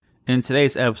In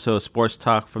today's episode of Sports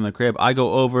Talk from the Crib, I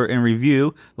go over and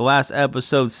review the last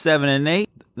episode 7 and 8,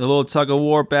 the little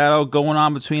tug-of-war battle going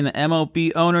on between the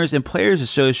MLB Owners and Players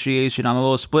Association on a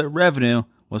little split revenue.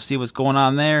 We'll see what's going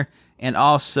on there. And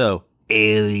also,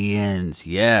 aliens.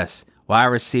 Yes, wide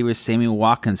receiver Sammy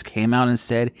Watkins came out and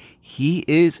said he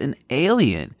is an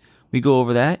alien. We go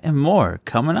over that and more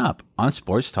coming up on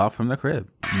Sports Talk from the Crib.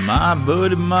 My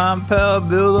buddy, my pal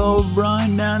Bill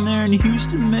O'Brien down there in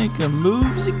Houston making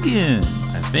moves again.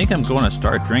 I think I'm going to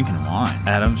start drinking wine.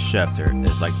 Adam Schefter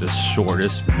is like the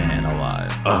shortest man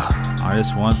alive. Ugh, I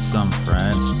just want some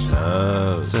French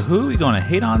toast. So who are we going to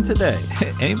hate on today?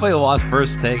 Anybody watch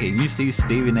First Take and you see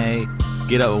Stephen A.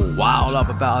 get wild up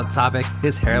about a topic,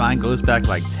 his hairline goes back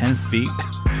like 10 feet.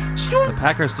 The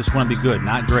Packers just want to be good,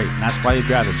 not great. And that's why they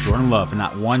drafted Jordan Love and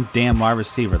not one damn wide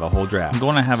receiver the whole draft. I'm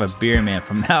going to have a beer man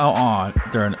from now on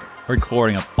during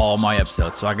recording of all my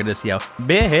episodes so I can just yell,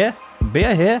 beer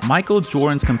here. Michael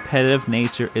Jordan's competitive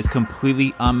nature is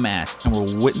completely unmatched, and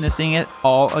we're witnessing it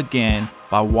all again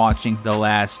by watching The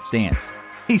Last Dance.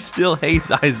 He still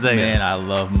hates Isaiah. Man, I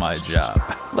love my job.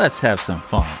 Let's have some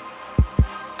fun.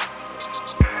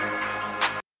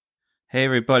 Hey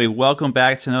everybody, welcome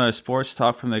back to another Sports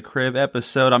Talk from the Crib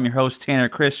episode. I'm your host, Tanner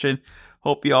Christian.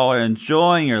 Hope you all are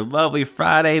enjoying your lovely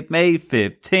Friday, May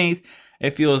 15th.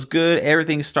 It feels good.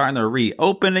 Everything's starting to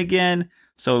reopen again,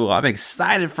 so I'm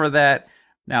excited for that.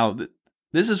 Now,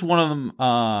 this is one of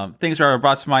the things that were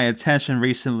brought to my attention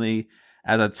recently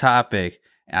as a topic,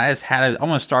 and I'm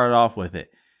going to start it off with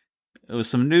it. It was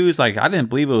some news, like I didn't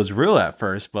believe it was real at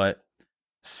first, but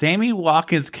Sammy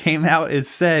Watkins came out and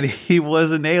said he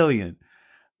was an alien.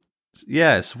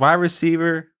 Yes, wide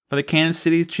receiver for the Kansas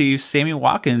City Chiefs, Sammy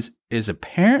Watkins is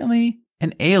apparently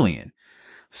an alien.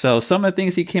 So some of the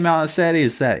things he came out and said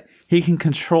is that he can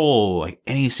control like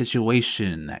any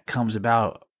situation that comes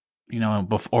about,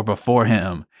 before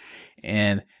him,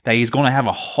 and that he's going to have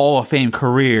a Hall of Fame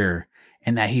career,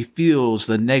 and that he feels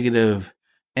the negative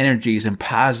energies and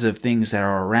positive things that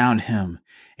are around him,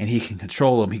 and he can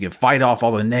control them. He can fight off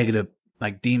all the negative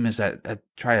like demons that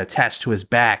try to attach to his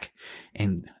back,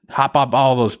 and hop up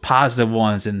all those positive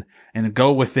ones and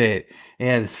go with it.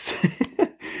 And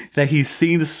that he's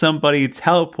seen somebody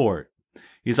teleport.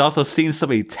 He's also seen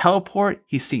somebody teleport.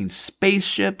 He's seen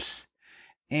spaceships.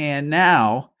 And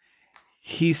now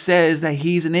he says that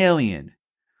he's an alien.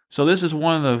 So this is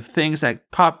one of the things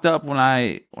that popped up when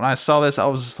I saw this. I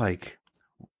was just like,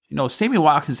 Sammy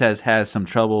Watkins has had some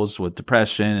troubles with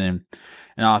depression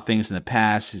and all things in the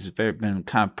past. He's been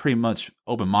kind of pretty much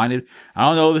open-minded. I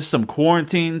don't know if some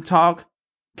quarantine talk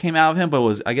came out of him,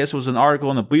 but I guess it was an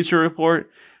article in the Bleacher Report.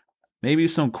 Maybe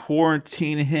some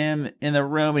quarantine him in the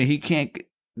room, and he can't,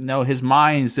 his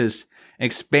mind's just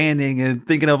expanding and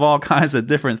thinking of all kinds of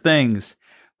different things.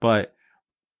 But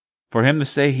for him to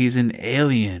say he's an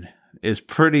alien is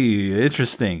pretty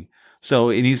interesting.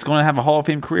 So, and he's going to have a Hall of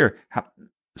Fame career.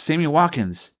 Sammy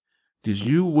Watkins, did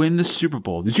you win the Super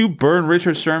Bowl? Did you burn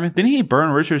Richard Sherman? Didn't he burn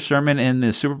Richard Sherman in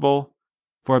the Super Bowl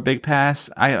for a big pass?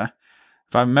 If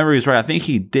I remember right, I think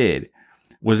he did.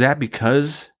 Was that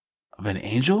because of an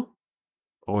angel?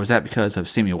 Or was that because of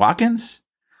Sammy Watkins?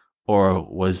 Or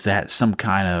was that some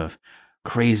kind of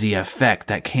crazy effect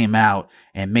that came out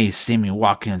and made Sammy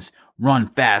Watkins run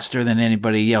faster than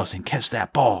anybody else and catch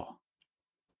that ball?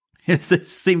 It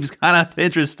seems kind of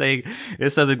interesting.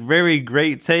 It's a very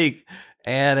great take.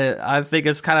 And I think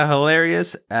it's kind of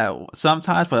hilarious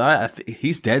sometimes, but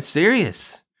he's dead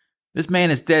serious. This man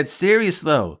is dead serious,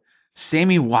 though.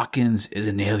 Sammy Watkins is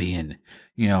an alien.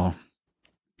 Can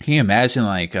you imagine,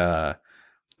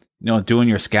 doing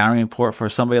your scouting report for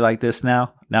somebody like this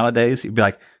nowadays? You'd be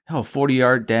like,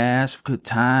 40-yard dash, good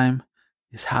time.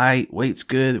 His height, weight's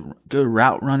good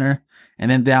route runner.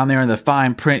 And then down there in the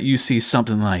fine print, you see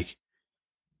something like,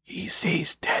 he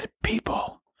sees dead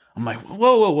people. I'm like,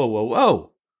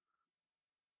 whoa.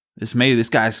 This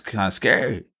guy's kind of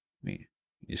scary.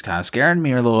 He's kind of scaring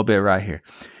me a little bit right here.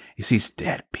 He sees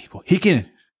dead people. He can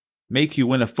make you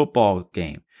win a football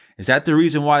game. Is that the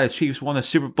reason why the Chiefs won the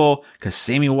Super Bowl? Because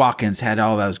Sammy Watkins had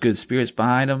all those good spirits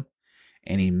behind him,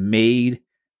 and he made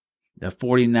the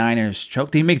 49ers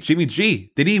choke. Did he make Jimmy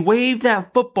G? Did he wave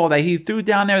that football that he threw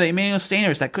down there, the Emmanuel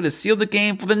Sanders, that could have sealed the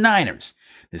game for the Niners?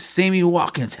 Does Sammy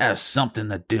Watkins have something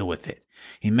to do with it?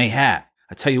 He may have.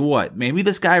 I tell you what, maybe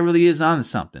this guy really is on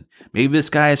something. Maybe this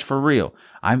guy is for real.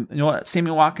 You know what,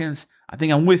 Sammy Watkins, I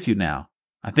think I'm with you now.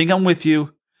 I think I'm with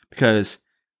you because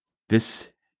this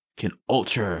can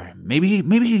alter. Maybe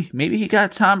he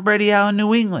got Tom Brady out in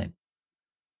New England.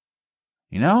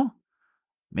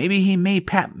 Maybe he made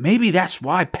Maybe that's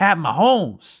why Pat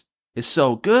Mahomes is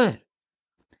so good.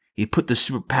 he put the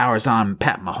superpowers on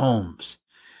Pat Mahomes.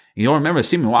 You don't remember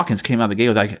Sammy Watkins came out of the game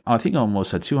with like I think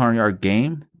almost a 200-yard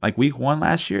game, like week 1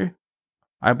 last year,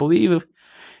 I believe.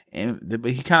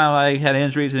 But he kind of like had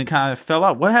injuries and kind of fell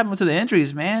out. What happened to the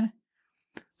injuries, man?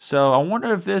 So I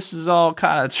wonder if this is all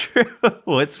kind of true.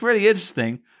 It's pretty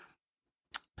interesting.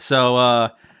 So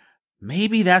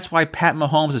maybe that's why Pat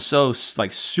Mahomes is so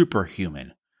like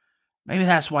superhuman. Maybe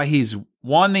that's why he's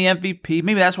won the MVP.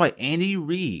 Maybe that's why Andy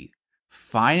Reid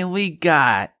finally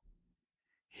got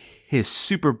his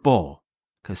Super Bowl,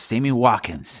 because Sammy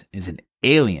Watkins is an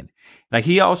alien. Like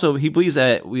he believes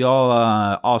that we all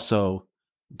also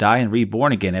die and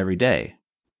reborn again every day.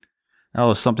 That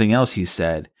was something else he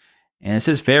said. And it's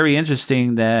just very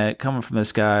interesting that coming from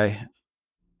this guy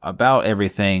about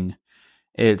everything,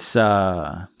 it's,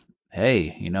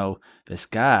 hey, this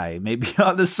guy may be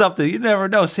onto something. You never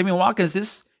know. Sammy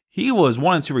Watkins, he was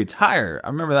wanting to retire. I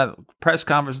remember that press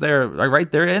conference there, like right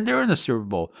there, and they're in the Super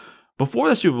Bowl. Before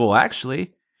the Super Bowl,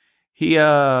 actually, he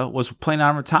was planning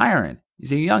on retiring.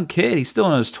 He's a young kid. He's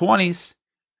still in his 20s.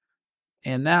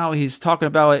 And now he's talking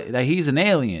about that he's an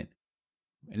alien.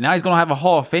 And now he's going to have a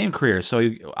Hall of Fame career. So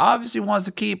he obviously wants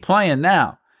to keep playing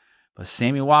now. But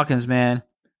Sammy Watkins, man,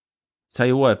 tell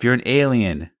you what, if you're an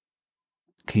alien,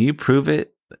 can you prove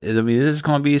it? I mean, this is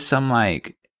going to be some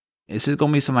like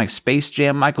Space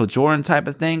Jam Michael Jordan type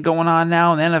of thing going on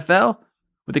now in the NFL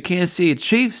with the Kansas City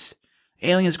Chiefs.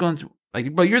 Aliens going to,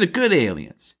 like, but you're the good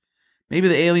aliens. Maybe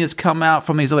the aliens come out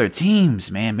from these other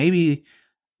teams, man. Maybe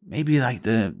like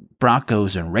the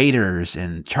Broncos and Raiders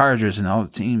and Chargers and all the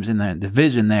teams in the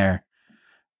division there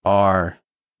are,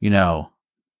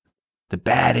 the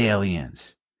bad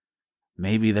aliens.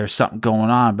 Maybe there's something going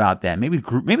on about that. Maybe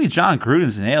John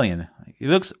Gruden's an alien. He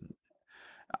looks,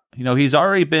 he's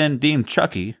already been deemed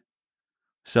Chucky.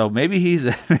 So maybe he's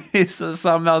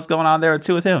something else going on there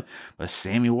too with him. But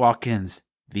Sammy Watkins,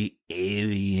 the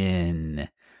alien.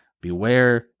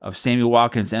 Beware of Sammy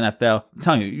Watkins, NFL. I'm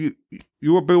telling you,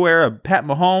 you were beware of Pat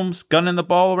Mahomes gunning the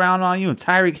ball around on you and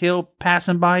Tyreek Hill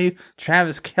passing by you,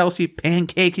 Travis Kelce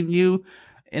pancaking you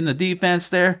in the defense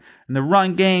there. In the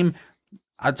run game,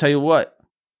 I'll tell you what,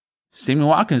 Sammy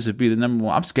Watkins would be the number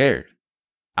one. I'm scared.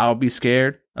 I'll be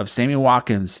scared of Sammy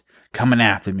Watkins coming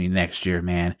after me next year,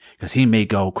 man, because he may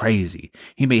go crazy.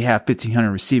 He may have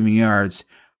 1,500 receiving yards,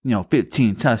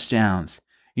 15 touchdowns.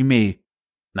 He may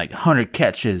like 100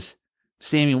 catches.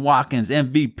 Sammy Watkins,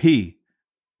 MVP.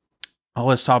 Oh,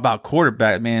 let's talk about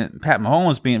quarterback, man. Pat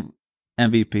Mahomes being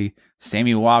MVP.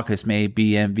 Sammy Watkins may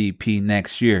be MVP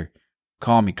next year.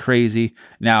 Call me crazy.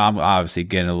 Now, I'm obviously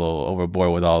getting a little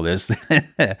overboard with all this.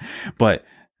 But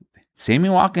Sammy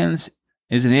Watkins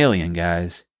is an alien,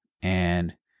 guys.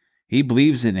 And he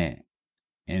believes in it.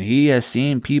 And he has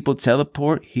seen people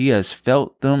teleport. He has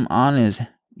felt them on his,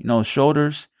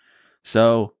 shoulders.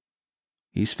 So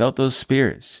he's felt those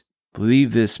spirits.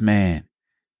 Believe this man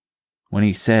when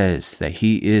he says that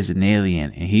he is an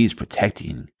alien and he's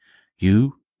protecting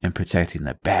you and protecting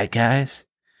the bad guys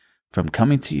from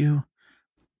coming to you.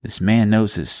 This man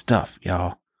knows his stuff,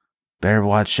 y'all. Better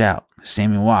watch out.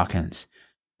 Sammy Watkins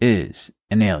is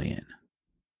an alien.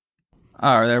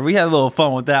 All right, we had a little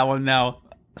fun with that one. Now,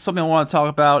 something I want to talk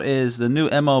about is the new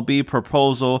MLB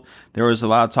proposal. There was a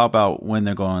lot of talk about when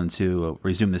they're going to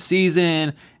resume the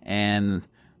season and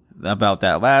about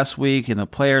that last week. And the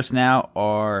players now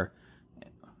are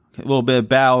a little bit of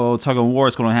battle, a little tug of war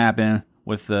is going to happen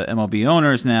with the MLB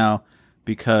owners now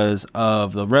because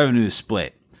of the revenue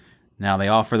split. Now, they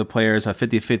offer the players a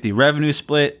 50-50 revenue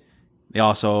split. They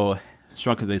also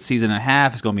struck the season in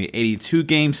half. It's going to be an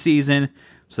 82-game season.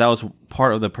 So that was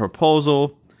part of the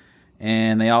proposal.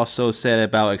 And they also said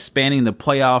about expanding the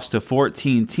playoffs to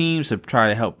 14 teams to try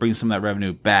to help bring some of that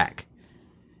revenue back.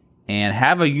 And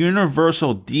have a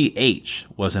universal DH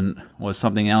was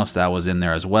something else that was in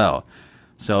there as well.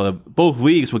 So both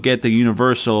leagues would get the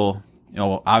universal,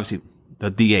 obviously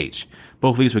the DH.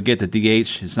 Both leagues would get the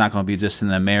DH. It's not going to be just in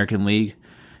the American League.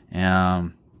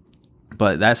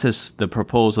 But that's just the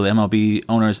proposal the MLB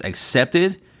owners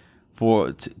accepted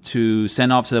to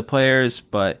send off to the players.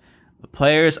 But the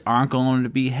players aren't going to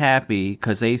be happy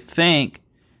because they think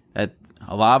that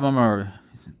a lot of them are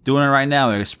doing it right now.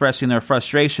 They're expressing their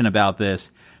frustration about this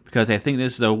because they think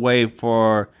this is a way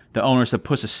for the owners to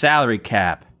push a salary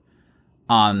cap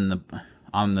on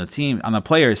the team, on the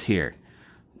players here.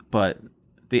 But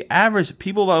the average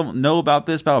people don't know about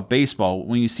this, about baseball.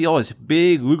 When you see all these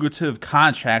big lucrative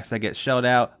contracts that get shelled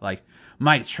out, like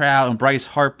Mike Trout and Bryce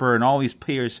Harper and all these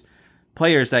players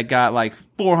that got like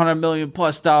 $400 million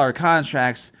plus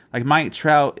contracts, like Mike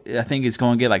Trout, I think is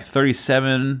going to get like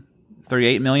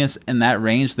 38 million in that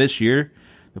range this year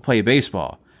to play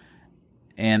baseball.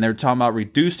 And they're talking about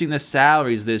reducing the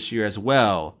salaries this year as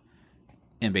well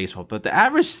in baseball. But the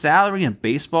average salary in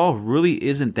baseball really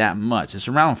isn't that much. It's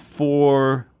around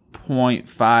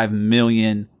 $4.5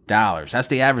 million. That's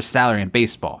the average salary in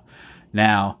baseball.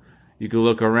 Now, you can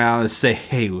look around and say,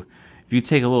 hey, if you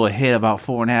take a little hit about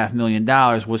 $4.5 million,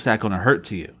 what's that going to hurt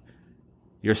to you?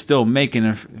 You're still making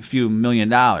a few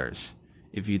 $1,000,000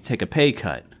 if you take a pay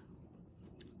cut.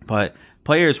 But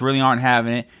players really aren't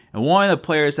having it. And one of the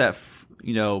players that,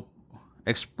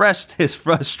 expressed his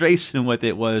frustration with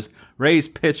it was Rays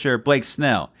pitcher Blake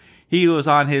Snell. He was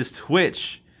on his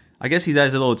Twitch. I guess he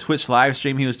does a little Twitch live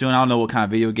stream he was doing. I don't know what kind of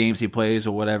video games he plays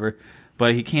or whatever.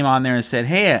 But he came on there and said,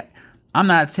 hey, I'm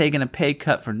not taking a pay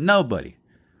cut for nobody.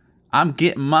 I'm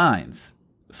getting mines.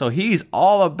 So he's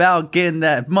all about getting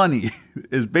that money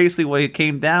is basically what it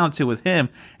came down to with him.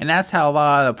 And that's how a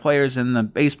lot of the players in the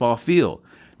baseball feel.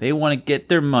 They want to get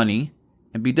their money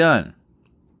and be done.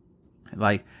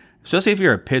 Like, especially if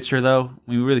you're a pitcher, though,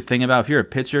 when you really think about it, if you're a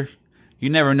pitcher, you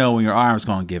never know when your arm's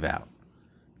going to give out.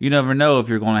 You never know if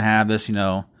you're going to have this,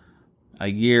 a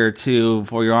year or two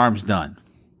before your arm's done.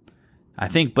 I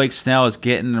think Blake Snell is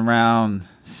getting around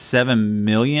 $7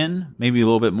 million, maybe a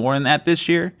little bit more than that this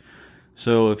year.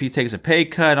 So if he takes a pay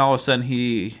cut, all of a sudden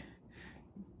he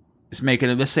is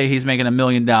making, let's say he's making $1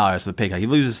 million the pay cut. He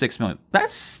loses $6 million.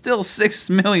 That's still $6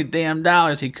 million damn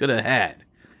dollars he could have had.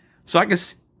 So I can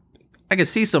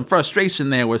see some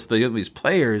frustration there with these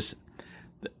players.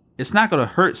 It's not going to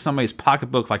hurt somebody's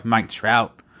pocketbook like Mike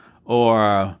Trout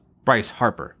or Bryce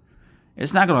Harper.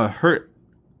 It's not going to hurt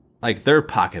like their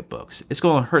pocketbooks. It's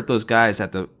going to hurt those guys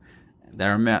that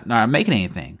are not making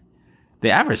anything.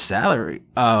 The average salary,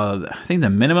 I think the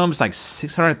minimum is like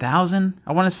 $600,000.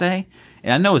 I want to say,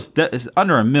 and I know it's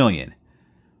under $1 million.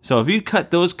 So if you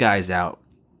cut those guys out,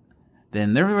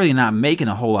 then they're really not making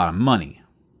a whole lot of money.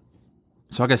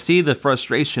 So I can see the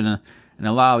frustration in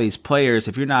a lot of these players.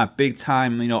 If you're not a big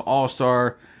time,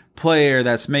 all-star player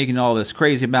that's making all this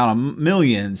crazy amount of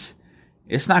millions,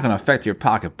 it's not going to affect your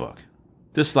pocketbook.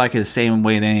 Just like the same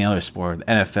way in any other sport,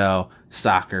 NFL,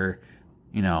 soccer,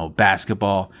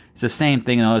 basketball. It's the same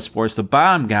thing in other sports. The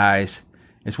bottom guys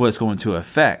is what it's going to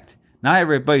affect. Not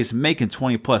everybody's making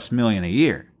 20 plus million a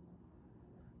year.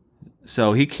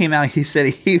 So he came out, he said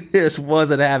he just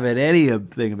wasn't having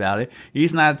anything about it.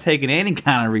 He's not taking any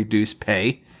kind of reduced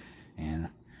pay. And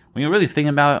when you really think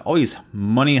about it, all these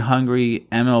money-hungry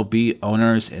MLB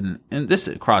owners, and this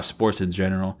across sports in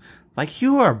general, like,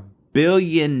 you are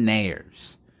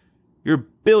billionaires. You're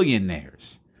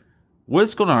billionaires.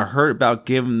 What's going to hurt about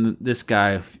giving this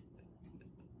guy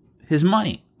his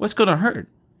money? What's going to hurt?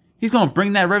 He's going to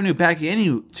bring that revenue back to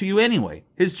you anyway.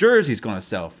 His jersey's going to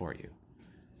sell for you.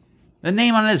 The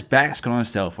name on his back's going to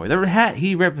sell for you. The hat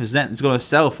he represents is going to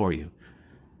sell for you.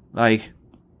 Like,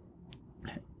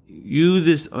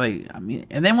 and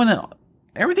then when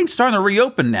everything's starting to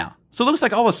reopen now. So it looks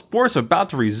like all the sports are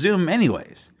about to resume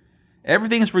anyways.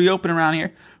 Everything's reopened around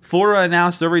here. Florida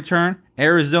announced their return.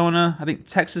 Arizona, I think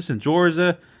Texas and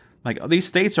Georgia, like, these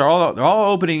states they're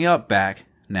all opening up back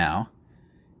now.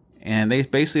 And they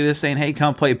basically just saying, hey,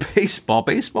 come play baseball.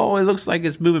 Baseball, it looks like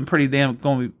it's moving pretty damn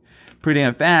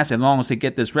fast as long as they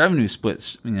get this revenue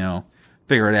split,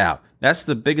 figured out. That's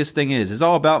the biggest thing is. It's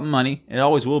all about money. It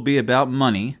always will be about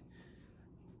money.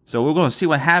 So we're going to see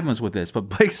what happens with this. But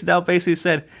Blake Snell basically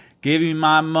said, give me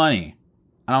my money.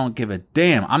 I don't give a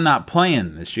damn. I'm not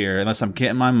playing this year unless I'm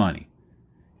getting my money.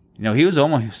 He was I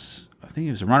think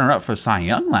he was a runner-up for Cy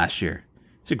Young last year.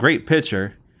 He's a great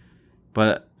pitcher.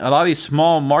 But a lot of these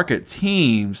small market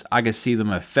teams, I can see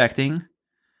them affecting.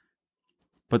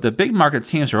 But the big market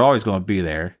teams are always going to be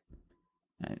there.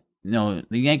 The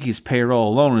Yankees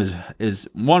payroll alone is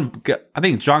one. I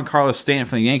think Giancarlo Stanton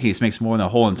from the Yankees makes more than the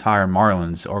whole entire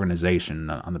Marlins organization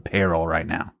on the payroll right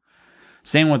now.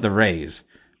 Same with the Rays,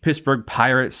 Pittsburgh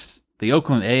Pirates, the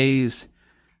Oakland A's,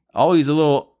 all these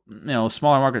little,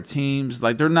 smaller market teams.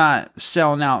 Like, they're not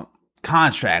selling out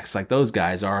contracts like those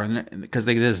guys are, because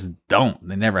they just don't.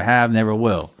 They never have, never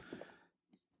will.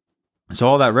 So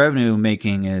all that revenue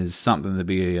making is something to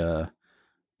be,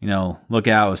 look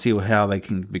out and see how they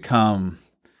can become.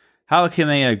 How can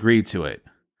they agree to it?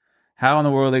 How in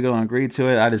the world are they going to agree to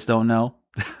it? I just don't know.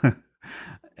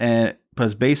 And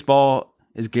because baseball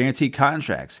is guaranteed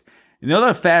contracts. And the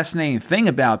other fascinating thing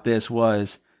about this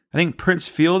was, I think Prince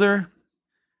Fielder,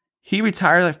 he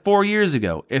retired like 4 years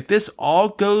ago. If this all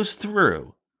goes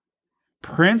through,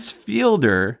 Prince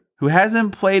Fielder, who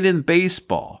hasn't played in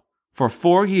baseball for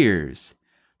 4 years,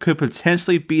 could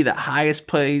potentially be the highest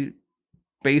paid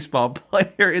baseball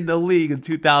player in the league in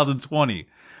 2020.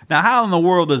 Now, how in the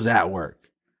world does that work?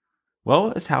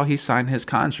 Well, it's how he signed his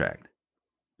contract.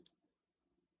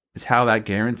 is how that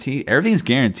guaranteed. Everything's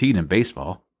guaranteed in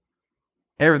baseball.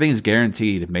 Everything's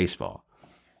guaranteed in baseball.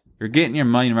 You're getting your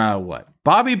money no matter what.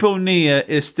 Bobby Bonilla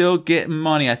is still getting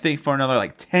money, I think, for another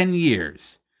 10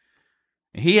 years.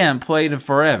 He hasn't played in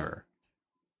forever.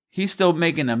 He's still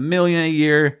making $1 million a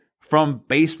year from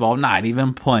baseball, not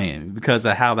even playing, because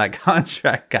of how that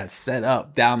contract got set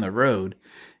up down the road.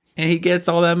 And he gets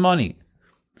all that money.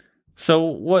 So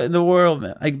what in the world,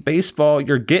 man? Like baseball,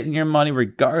 you're getting your money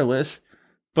regardless,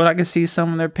 but I can see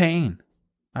some of their pain,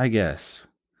 I guess.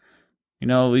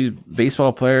 These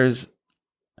baseball players,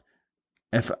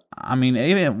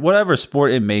 even whatever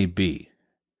sport it may be,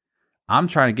 I'm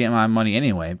trying to get my money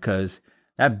anyway, because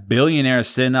that billionaire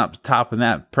sitting up top of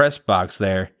that press box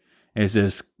there is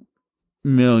just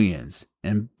millions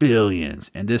and billions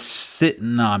and just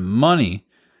sitting on money.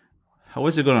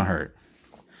 What's it going to hurt?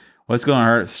 What's going to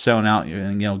hurt showing out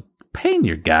and, paying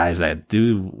your guys that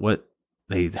do what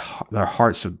their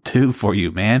hearts will do for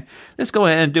you, man? Just go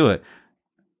ahead and do it.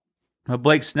 But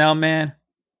Blake Snell, man,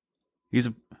 he's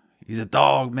a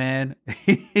dog, man.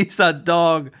 He's a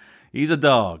dog. He's a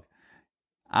dog.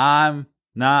 I'm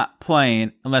not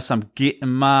playing unless I'm getting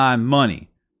my money.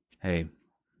 Hey,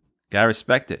 gotta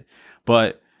respect it.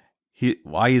 But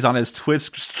while he's on his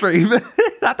Twitch stream,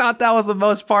 I thought that was the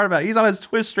most part about it. He's on his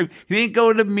Twitch stream. He didn't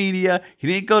go to the media. He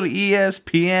didn't go to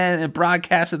ESPN and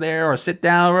broadcast it there, or sit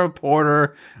down with a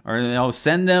reporter, or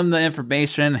send them the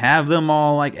information, have them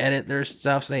all edit their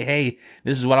stuff, say, hey,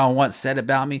 this is what I want said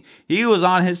about me. He was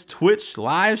on his Twitch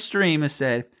live stream and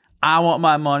said, I want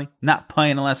my money, not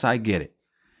playing unless I get it.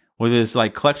 With his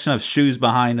collection of shoes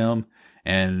behind him,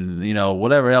 and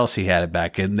whatever else he had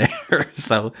back in there.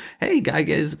 So hey,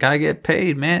 gotta get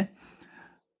paid, man.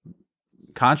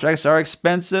 Contracts are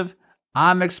expensive.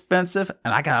 I'm expensive,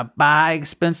 and I gotta buy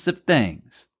expensive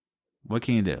things. What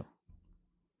can you do?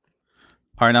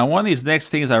 All right, now one of these next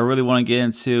things I really want to get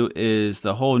into is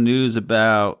the whole news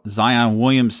about Zion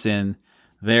Williamson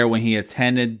there when he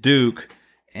attended Duke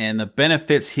and the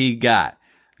benefits he got.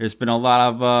 There's been a lot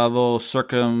of little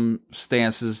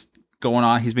circumstances going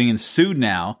on. He's being sued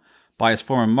now by his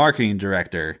former marketing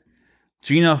director.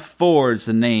 Gina Ford's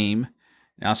the name.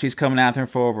 Now she's coming after him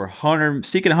for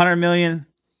seeking $100 million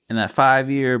in that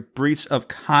 5-year breach of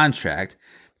contract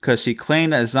because she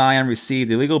claimed that Zion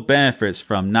received illegal benefits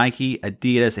from Nike,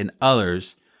 Adidas, and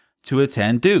others to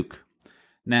attend Duke.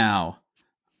 Now,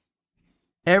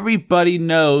 everybody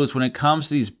knows when it comes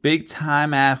to these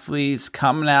big-time athletes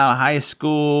coming out of high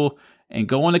school and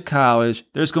going to college,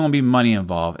 there's going to be money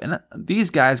involved. And these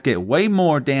guys get way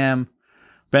more damn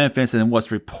benefits than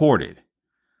what's reported.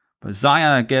 But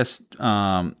Zion, I guess,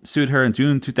 sued her in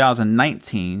June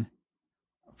 2019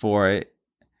 for it.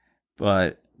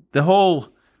 But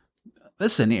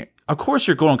listen here, of course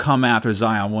you're going to come after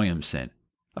Zion Williamson.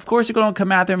 Of course you're going to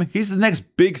come after him. He's the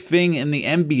next big thing in the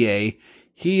NBA.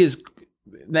 He is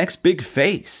next big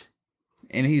face.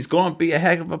 And he's going to be a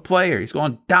heck of a player. He's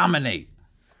going to dominate.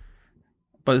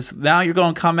 But now you're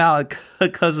going to come out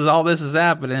because all this is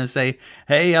happening and say,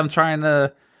 hey, I'm trying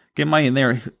to get money in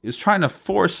there. He's trying to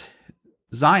force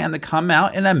Zion to come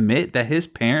out and admit that his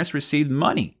parents received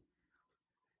money.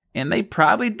 And they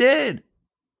probably did.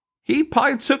 He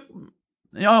probably took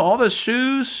all the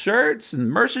shoes, shirts,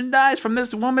 and merchandise from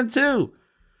this woman too.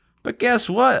 But guess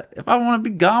what? If I want to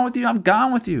be gone with you, I'm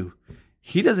gone with you.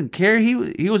 He doesn't care.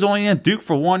 He was only in Duke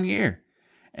for 1 year.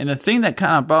 And the thing that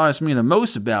kind of bothers me the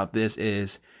most about this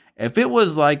is if it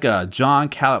was like a John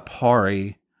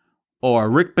Calipari or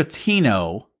Rick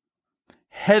Pitino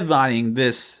headlining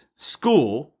this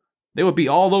school, they would be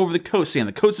all over the coach saying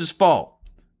the coach's fault.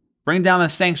 Bring down the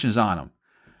sanctions on him.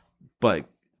 But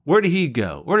where did he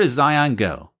go? Where did Zion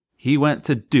go? He went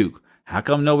to Duke. How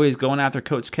come nobody's going after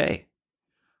Coach K?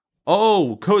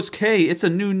 Oh, Coach K, it's a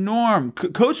new norm.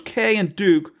 Coach K and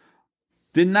Duke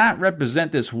did not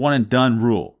represent this one and done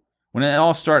rule when it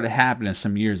all started happening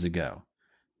some years ago.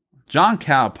 John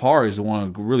Calipari is the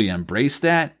one who really embraced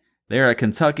that. There at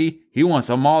Kentucky, he wants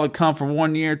them all to come for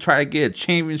 1 year, try to get a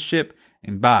championship,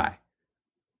 and bye.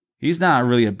 He's not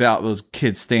really about those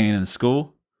kids staying in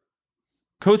school.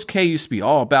 Coach K used to be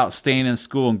all about staying in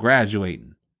school and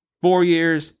graduating. 4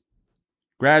 years,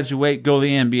 graduate, go to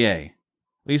the NBA.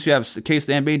 At least you have, in case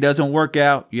the NBA doesn't work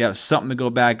out, you have something to go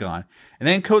back on. And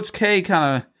then Coach K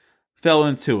kind of fell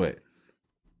into it.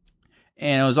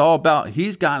 And it was all about,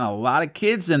 he's gotten a lot of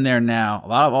kids in there now, a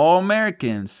lot of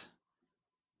All-Americans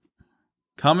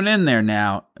coming in there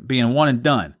now, being one and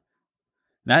done.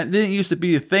 That didn't used to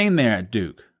be a thing there at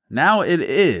Duke. Now it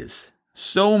is.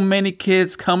 So many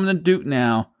kids coming to Duke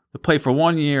now to play for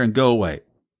 1 year and go away.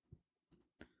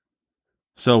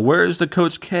 So where's the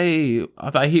Coach K?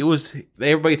 I thought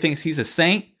everybody thinks he's a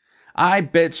saint. I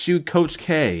bet you Coach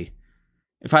K,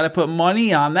 if I had to put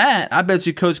money on that, I bet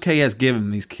you Coach K has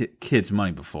given these kids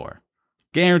money before.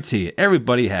 Guarantee it.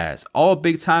 Everybody has. All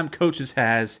big time coaches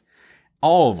has.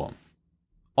 All of them.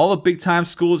 All the big time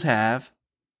schools have.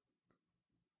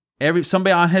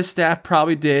 Somebody on his staff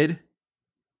probably did.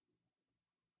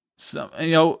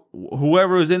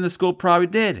 Whoever was in the school probably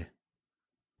did.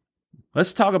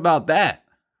 Let's talk about that.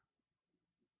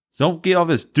 Don't get all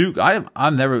this Duke.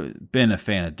 I've never been a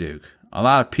fan of Duke. A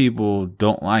lot of people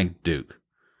don't like Duke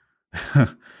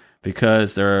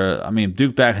because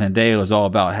Duke back in the day was all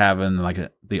about having like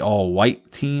the all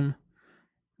white team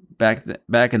back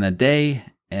in the day,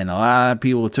 and a lot of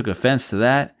people took offense to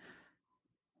that.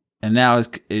 And now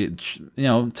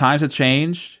times have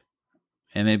changed,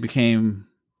 and it became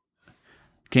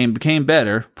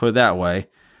better, put it that way.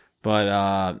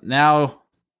 But now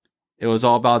it was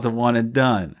all about the one and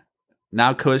done.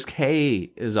 Now Coach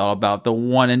K is all about the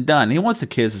one and done. He wants the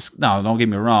kids to, no, don't get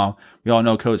me wrong. We all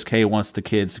know Coach K wants the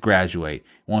kids to graduate,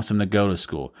 wants them to go to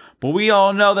school. But we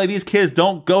all know that these kids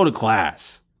don't go to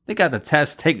class. They got the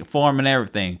test taken for them and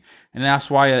everything. And that's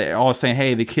why they're all saying,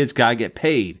 hey, the kids got to get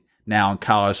paid now in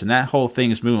college. And that whole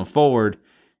thing is moving forward.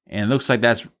 And it looks like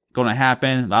that's going to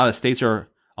happen. A lot of the states are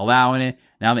allowing it.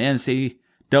 Now the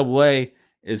NCAA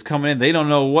is coming in. They don't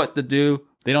know what to do.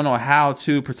 They don't know how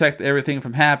to protect everything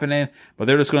from happening, but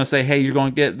they're just going to say, hey, you're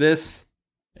going to get this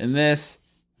and this.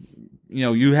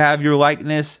 You have your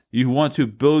likeness. You want to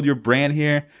build your brand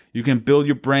here. You can build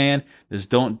your brand.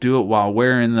 Just don't do it while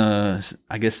wearing the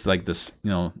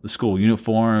school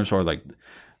uniforms or like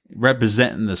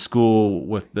representing the school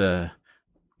with the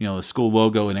school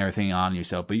logo and everything on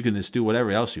yourself. But you can just do whatever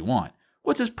else you want,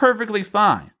 which is perfectly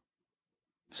fine.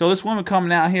 So this woman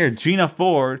coming out here, Gina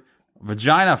Ford,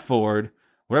 Vagina Ford,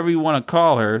 whatever you want to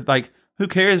call her, like, who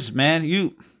cares, man?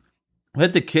 You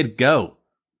let the kid go.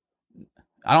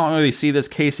 I don't really see this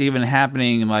case even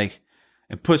happening,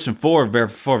 and pushing forward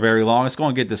for very long. It's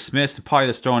going to get dismissed and probably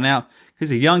just thrown out.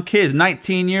 He's a young kid, he's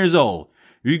 19 years old.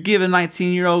 You give a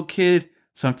 19-year-old kid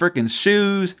some freaking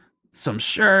shoes, some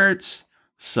shirts,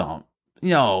 some,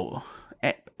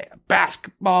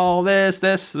 basketball, this.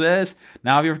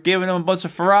 Now, if you're giving him a bunch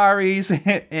of Ferraris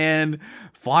and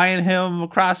flying him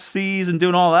across seas and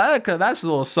doing all that, that's a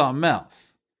little something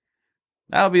else.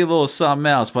 That'll be a little something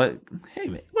else. But, hey,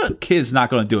 man, what kid's not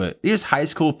going to do it? There's high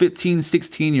school 15,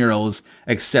 16-year-olds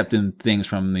accepting things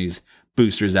from these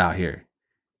boosters out here.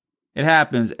 It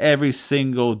happens every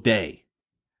single day.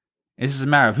 It's just a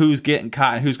matter of who's getting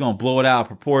caught and who's going to blow it out of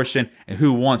proportion and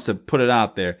who wants to put it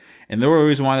out there. And the real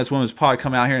reason why this woman's probably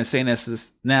coming out here and saying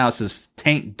this now is to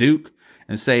taint Duke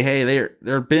and say, hey,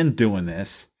 they've been doing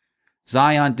this.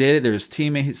 Zion did it. There's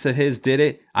teammates of his did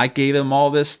it. I gave him all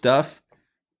this stuff.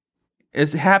 It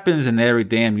happens in every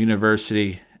damn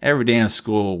university, every damn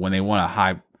school when they want a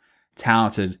high,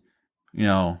 talented,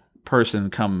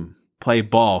 person come play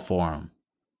ball for them.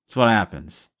 That's what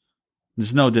happens.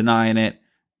 There's no denying it.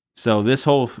 So this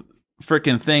whole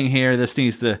freaking thing here, this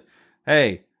needs to,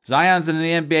 hey, Zion's in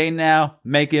the NBA now,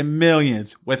 making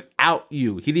millions without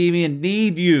you. He didn't even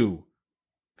need you.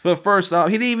 For the first off,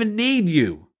 he didn't even need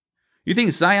you. You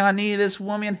think Zion needed this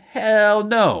woman? Hell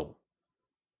no.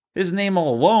 His name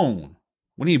alone,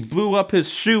 when he blew up his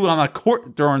shoe on the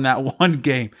court during that one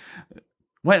game,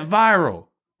 went viral.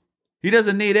 He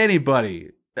doesn't need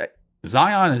anybody.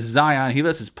 Zion is Zion. He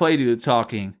lets his play do the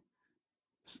talking.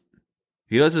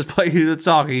 He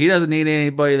doesn't need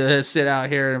anybody to sit out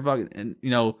here and fucking,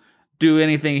 do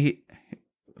anything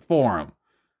for him.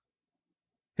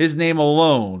 His name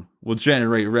alone will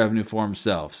generate revenue for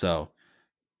himself. So,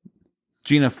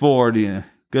 Gina Ford,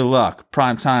 good luck.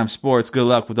 Primetime Sports, good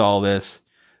luck with all this.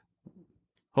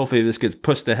 Hopefully this gets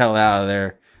pushed the hell out of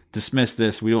there. Dismiss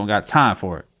this. We don't got time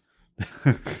for it.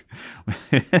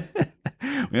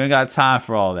 We don't got time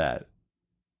for all that.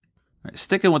 Right,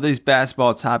 sticking with these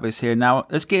basketball topics here. Now,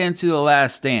 let's get into The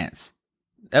Last Dance.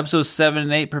 Episodes 7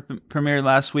 and 8 premiered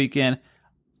last weekend.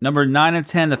 Number 9 and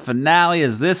 10, the finale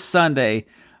is this Sunday.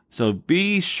 So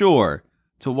be sure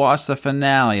to watch the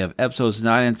finale of episodes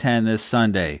 9 and 10 this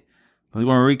Sunday. We're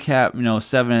going to recap,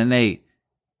 7 and 8.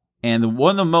 And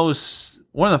one of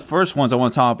the first ones I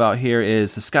want to talk about here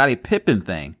is the Scottie Pippen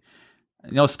thing.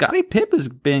 Scottie Pippen has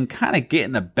been kind of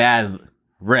getting a bad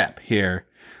rep here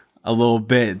a little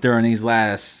bit during these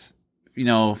last,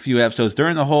 few episodes,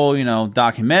 during the whole,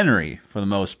 documentary for the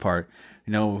most part.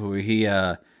 Where he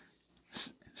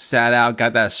sat out,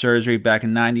 got that surgery back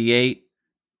in 98.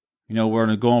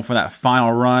 We're going for that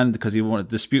final run because he wanted to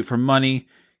dispute for money.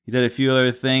 He did a few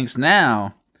other things.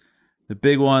 Now, The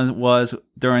big one was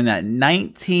during that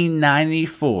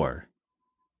 1994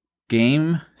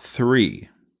 Game 3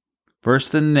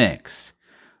 versus the Knicks,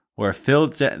 where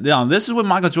this is when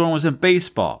Michael Jordan was in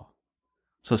baseball.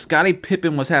 So Scottie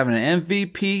Pippen was having an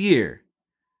MVP year,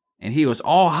 and he was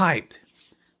all hyped.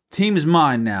 Team is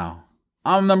mine now.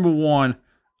 I'm number one.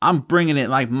 I'm bringing it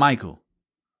like Michael.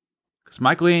 Because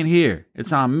Michael ain't here.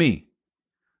 It's on me.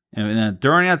 And then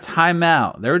during that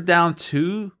timeout, they were down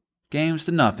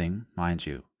 2-0, mind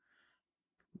you.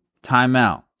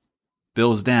 Timeout.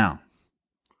 Bills down.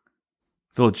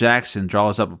 Phil Jackson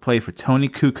draws up a play for Tony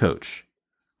Kukoc.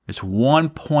 There's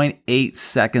 1.8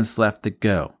 seconds left to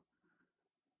go.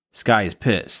 Scotty is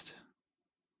pissed.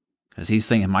 Because he's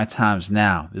thinking, my time's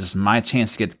now. This is my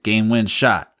chance to get the game-win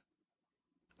shot.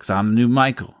 Because I'm the new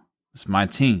Michael. It's my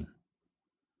team.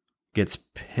 Gets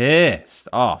pissed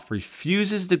off.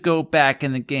 Refuses to go back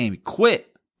in the game. Quit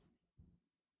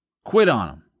on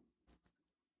him.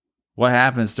 What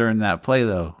happens during that play,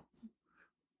 though?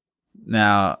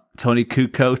 Now, Tony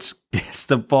Kukoc gets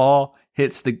the ball,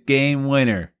 hits the game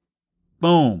winner.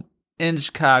 Boom. In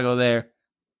Chicago there.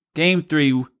 Game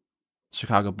 3,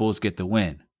 Chicago Bulls get the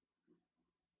win.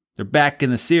 They're back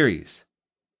in the series.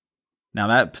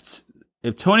 Now,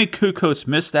 if Tony Kukoc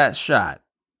missed that shot,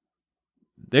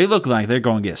 they look like they're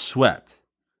going to get swept.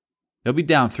 They'll be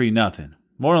down 3-0.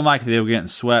 More than likely, they were getting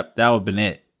swept. That would have been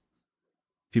it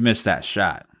if he missed that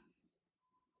shot.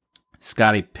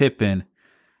 Scottie Pippen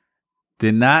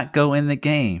did not go in the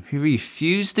game. He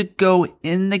refused to go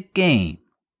in the game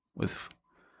with,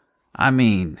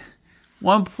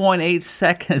 1.8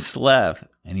 seconds left,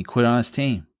 and he quit on his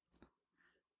team.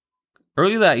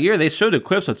 Earlier that year, they showed the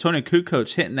clips of Tony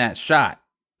Kukoc hitting that shot.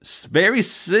 Very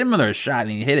similar shot,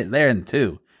 and he hit it there in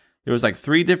 2. There was like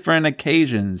 3 different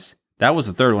occasions. That was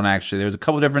the third one, actually. There was a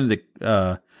couple different,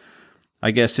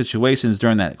 situations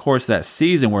during that course of that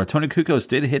season where Tony Kukoc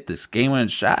did hit this game-winning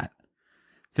shot.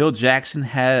 Phil Jackson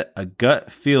had a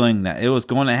gut feeling that it was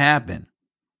going to happen,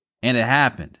 and it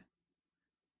happened.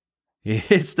 He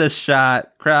hits the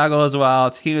shot, crowd goes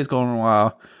wild, team is going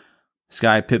wild.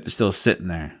 Scottie Pippen's still sitting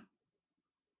there.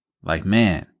 Like,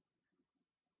 man,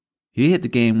 he hit the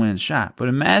game-winning shot. But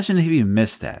imagine if he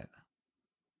missed that.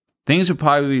 Things would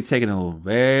probably be taken a little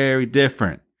very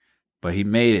different. But he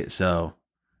made it, so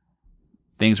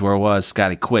things where it was,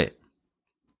 Scottie quit.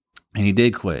 And he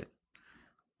did quit.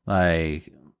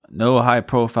 Like, no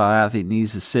high-profile athlete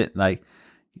needs to sit. Like,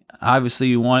 obviously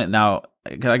you want it. Now,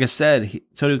 like I said,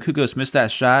 Tony Kukoc missed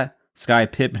that shot. Scottie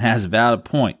Pippen has a valid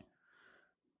point.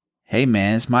 Hey,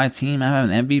 man, it's my team. I'm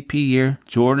having an MVP year.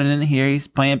 Jordan in here. He's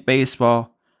playing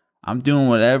baseball. I'm doing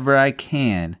whatever I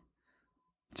can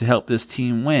to help this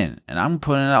team win. And I'm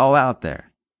putting it all out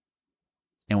there.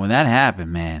 And when that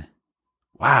happened, man,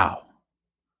 wow.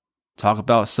 Talk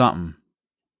about something.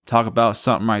 Talk about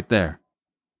something right there.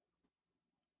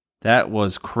 That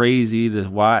was crazy to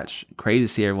watch. Crazy to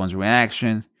see everyone's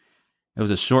reaction. It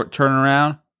was a short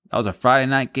turnaround. That was a Friday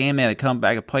night game. They had to come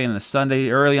back and play on the Sunday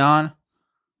early on.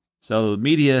 So the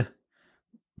media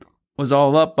was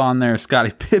all up on there,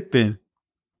 Scottie Pippen.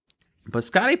 But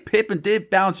Scottie Pippen did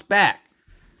bounce back.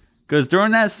 Because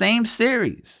during that same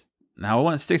series, now it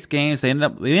went 6 games, they ended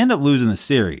up losing the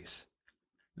series.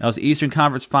 That was the Eastern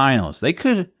Conference Finals. They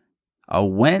could have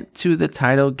went to the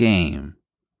title game.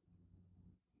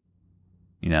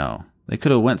 They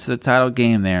could have went to the title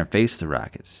game there and faced the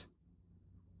Rockets.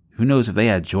 Who knows if they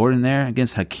had Jordan there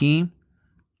against Hakeem?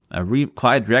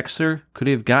 Clyde Drexler could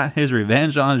have got his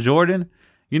revenge on Jordan.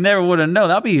 You never would have known.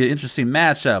 That would be an interesting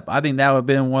matchup. I think that would have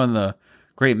been one of the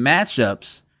great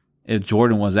matchups if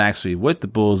Jordan was actually with the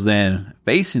Bulls then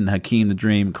facing Hakeem the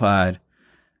Dream Clyde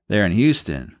there in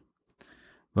Houston.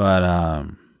 But,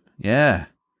 yeah.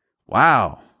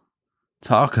 Wow.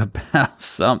 Talk about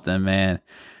something, man.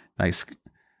 Like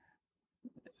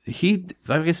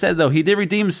I said, though, he did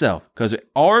redeem himself. Because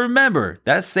all remember,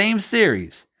 that same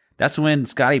series, that's when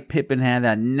Scottie Pippen had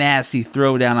that nasty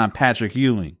throwdown on Patrick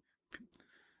Ewing.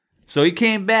 So he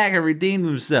came back and redeemed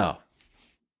himself.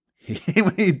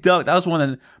 When he dunked, that was one of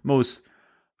the most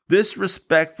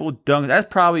disrespectful dunks. That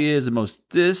probably is the most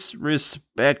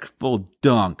disrespectful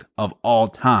dunk of all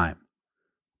time.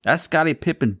 That Scottie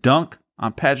Pippen dunk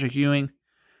on Patrick Ewing,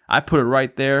 I put it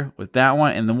right there with that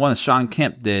one and the one that Sean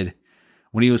Kemp did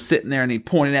when he was sitting there and he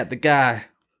pointed at the guy.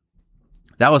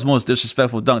 That was the most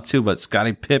disrespectful dunk too, but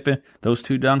Scottie Pippen, those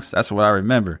 2 dunks, that's what I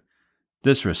remember.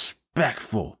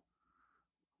 Disrespectful.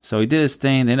 So he did his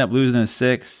thing. They ended up losing in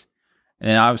 6. And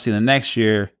then obviously the next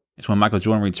year is when Michael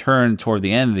Jordan returned toward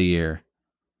the end of the year.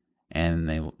 And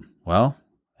they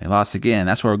lost again.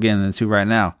 That's what we're getting into right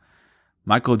now.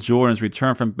 Michael Jordan's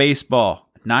return from baseball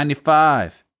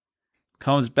 95.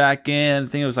 Comes back in. I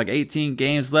think it was like 18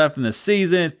 games left in the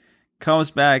season.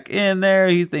 Comes back in there.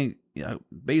 You think,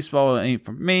 baseball ain't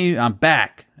for me. I'm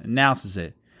back. Announces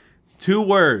it. 2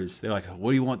 words. They're like,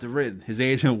 what do you want to write? His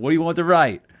agent, what do you want to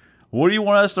write? What do you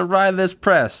want us to write this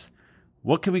press?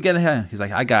 What can we get ahead? He's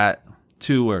like, I got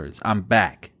 2 words. I'm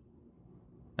back.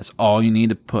 That's all you need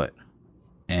to put.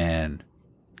 And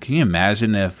can you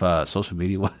imagine if social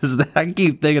media was that? I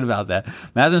keep thinking about that.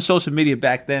 Imagine social media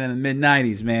back then in the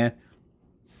mid-90s, man.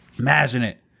 Imagine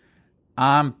it.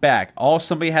 I'm back. All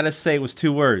somebody had to say was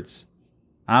 2 words.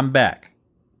 I'm back.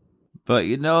 But,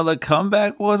 the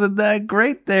comeback wasn't that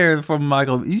great there for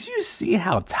Michael. Did you see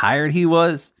how tired he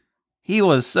was? He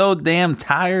was so damn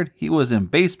tired. He was in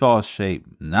baseball shape,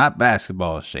 not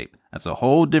basketball shape. That's a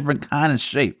whole different kind of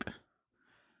shape.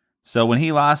 So when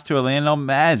he lost to Orlando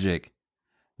Magic,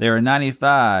 they were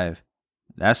 95.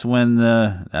 That's when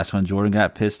Jordan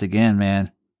got pissed again,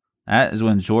 man. That is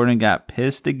when Jordan got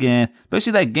pissed again.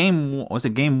 Especially that game, was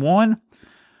it game 1?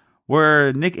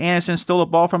 Where Nick Anderson stole a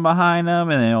ball from behind him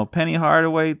and Penny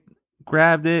Hardaway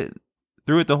grabbed it,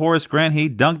 threw it to Horace Grant. He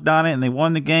dunked on it and they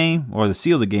won the game, or they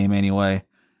sealed the game anyway.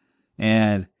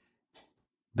 And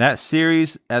that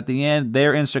series at the end,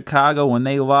 they're in Chicago when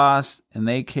they lost and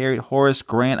they carried Horace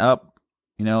Grant up,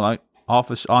 like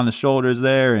on the shoulders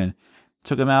there and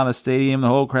took him out of the stadium, the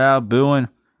whole crowd booing.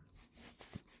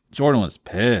 Jordan was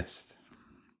pissed.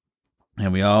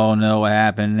 And we all know what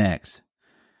happened next.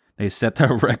 They set the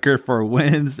record for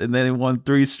wins and then they won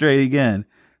 3 straight again.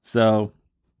 So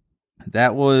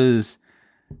that was,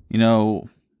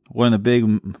 one of the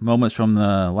big moments from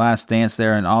the Last Dance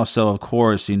there. And also, of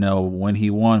course, when he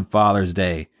won Father's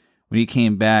Day. When he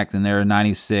came back, then they were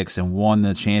 96 and won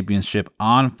the championship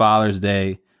on Father's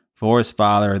Day for his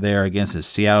father there against the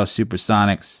Seattle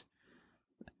Supersonics.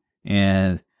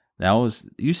 And that was,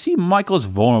 you see Michael's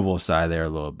vulnerable side there a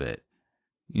little bit.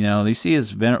 You see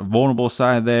his vulnerable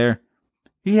side there.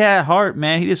 He had heart,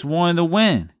 man. He just wanted to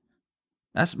win.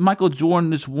 That's Michael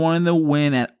Jordan, just wanted to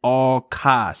win at all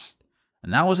costs.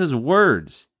 And that was his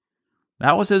words.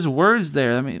 That was his words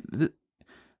there. I mean,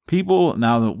 people,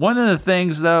 now, one of the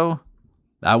things, though,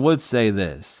 I would say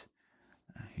this.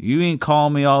 You ain't call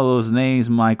me all those names,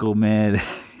 Michael, man.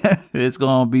 It's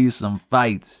going to be some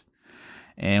fights.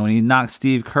 And when he knocked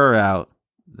Steve Kerr out,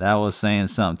 that was saying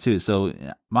something too. So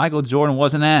Michael Jordan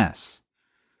was an ass.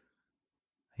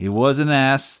 He was an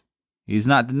ass. He's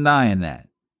not denying that.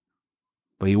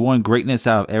 But he won greatness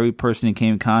out of every person he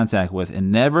came in contact with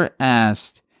and never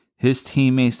asked his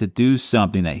teammates to do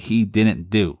something that he didn't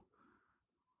do.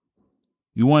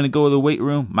 You wanted to go to the weight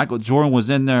room? Michael Jordan was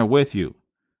in there with you.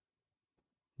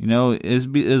 It's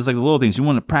like the little things. You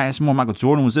want to practice more? Michael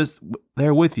Jordan was just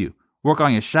there with you. Work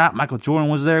on your shot? Michael Jordan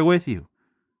was there with you.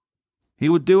 He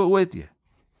would do it with you.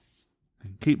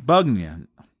 Keep bugging you.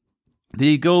 Did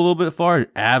he go a little bit far?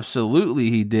 Absolutely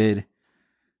he did.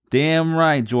 Damn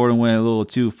right Jordan went a little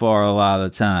too far a lot of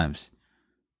the times.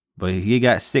 But he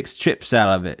got 6 chips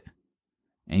out of it.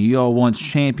 And you all won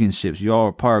championships. You all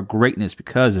are part of greatness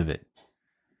because of it.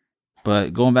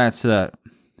 But going back to the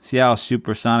Seattle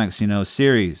Supersonics,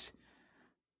 series.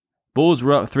 Bulls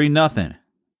were up 3-0.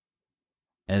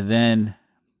 And then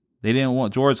they didn't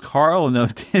want George Karl, and they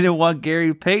didn't want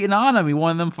Gary Payton on him. He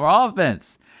wanted them for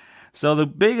offense. So the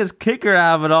biggest kicker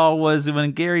out of it all was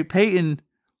when Gary Payton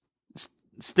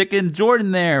sticking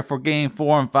Jordan there for game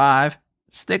 4 and 5.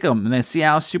 Stick him. And then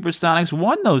Seattle Supersonics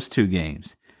won those 2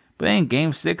 games. But in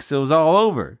game 6, it was all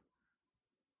over.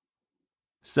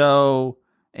 So,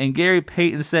 and Gary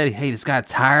Payton said, hey, this got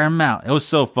to tire him out. It was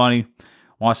so funny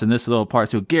watching this little part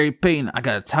too. Gary Payton, I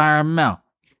got to tire him out.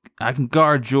 I can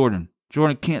guard Jordan.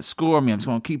 Jordan can't score me. I'm just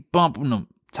going to keep bumping him,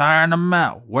 tiring him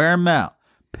out, wearing him out,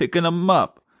 picking him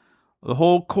up, the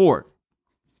whole court.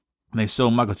 And they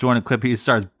show Michael Jordan clip. He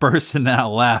starts bursting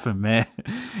out laughing, man.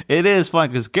 It is funny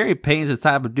because Gary Payton's the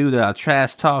type of dude that'll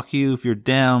trash talk you if you're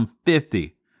down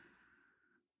 50.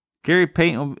 Gary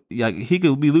Payton, he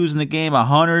could be losing the game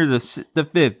 100 to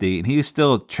 50, and he's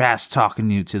still trash talking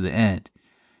you to the end.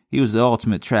 He was the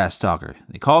ultimate trash talker.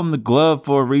 They called him the glove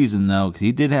for a reason, though, because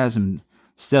he did have some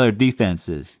stellar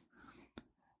defenses.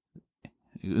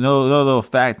 Little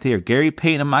fact here: Gary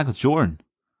Payton and Michael Jordan,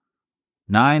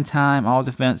 9-time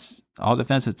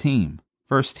all-defensive team,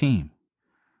 first team.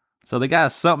 So they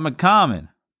got something in common.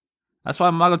 That's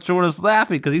why Michael Jordan's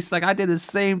laughing, because he's like, I did the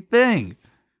same thing.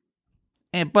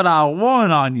 But I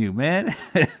won on you, man.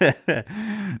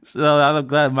 So I'm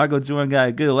glad Michael Jordan got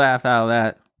a good laugh out of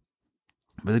that.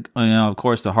 But, of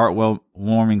course, the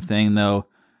heart-warming thing, though,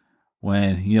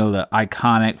 when, the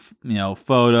iconic,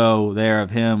 photo there of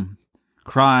him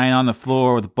crying on the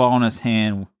floor with the ball in his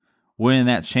hand, winning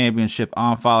that championship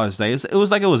on Father's Day. It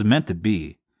was like it was meant to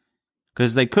be,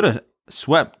 because they could have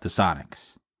swept the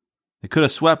Sonics. They could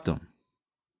have swept them.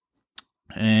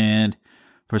 And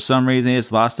for some reason, they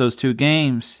just lost those 2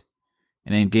 games.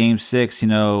 And then Game 6,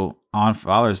 on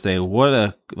Father's Day, what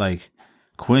a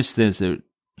coincidence that,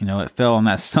 it fell on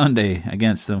that Sunday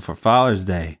against them for Father's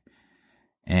Day.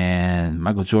 And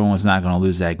Michael Jordan was not going to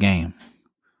lose that game.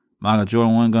 Michael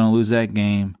Jordan wasn't going to lose that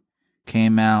game.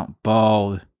 Came out,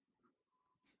 bawled,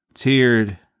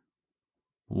 teared,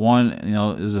 won.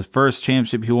 It was the first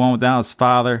championship he won without his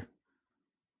father.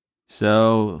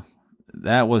 So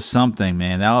that was something,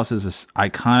 man. That was his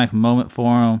iconic moment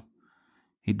for him.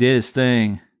 He did his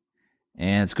thing,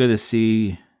 and it's good to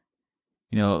see,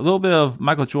 a little bit of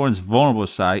Michael Jordan's vulnerable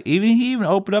side. He even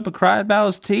opened up and cried about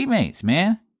his teammates,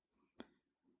 man.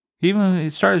 He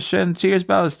started shedding tears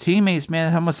about his teammates,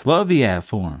 man, how much love he had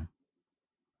for him.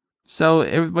 So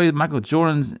everybody, Michael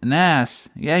Jordan's an ass.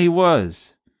 Yeah, he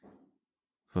was.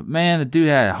 But man, the dude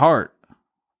had a heart.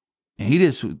 And he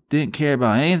just didn't care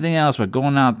about anything else but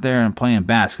going out there and playing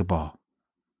basketball.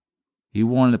 He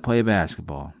wanted to play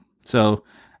basketball. So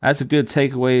that's a good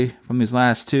takeaway from these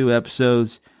last 2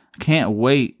 episodes. I can't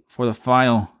wait for the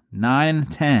final 9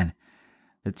 and 10.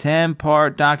 The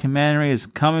 10-part documentary is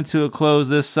coming to a close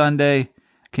this Sunday.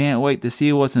 Can't wait to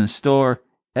see what's in store.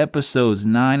 Episodes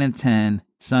 9 and 10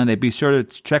 Sunday. Be sure to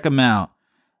check them out.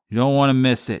 You don't want to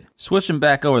miss it. Switching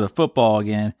back over to football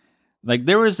again.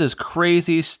 There was this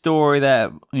crazy story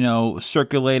that,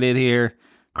 circulated here.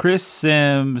 Chris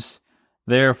Sims,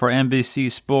 there for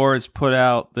NBC Sports, put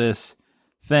out this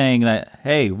thing that,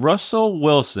 hey, Russell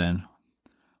Wilson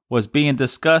was being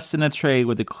discussed in a trade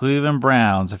with the Cleveland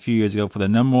Browns a few years ago for the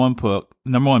number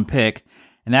one pick,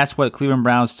 and that's what Cleveland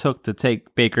Browns took to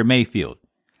take Baker Mayfield.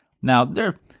 Now,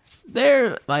 they're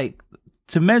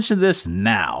to mention this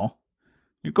now,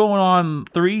 you're going on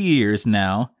 3 years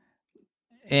now,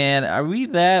 and are we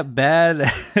that bad?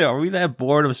 Are we that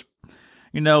bored of,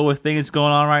 with things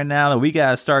going on right now that we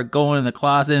gotta start going in the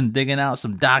closet and digging out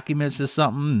some documents or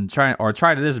something and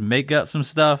try to just make up some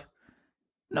stuff?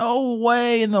 No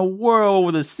way in the world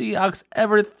were the Seahawks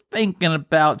ever thinking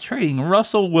about trading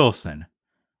Russell Wilson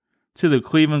to the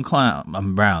Cleveland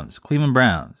Browns. Cleveland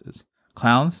Browns.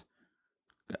 Clowns?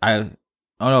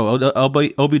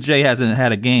 OBJ hasn't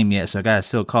had a game yet, so I gotta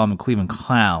still call them Cleveland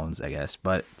Clowns, I guess.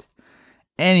 But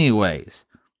anyways,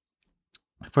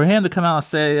 for him to come out and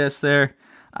say this there,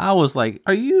 I was like,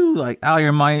 are you out of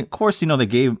your mind? Of course, they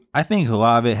gave, I think a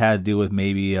lot of it had to do with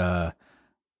maybe the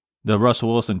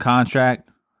Russell Wilson contract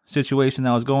situation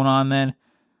that was going on then.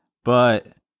 But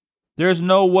there's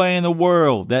no way in the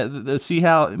world that see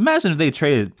how, imagine if they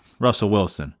traded Russell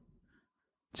Wilson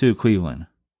to Cleveland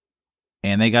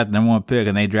and they got the number 1 pick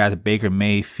and they drafted Baker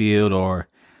Mayfield or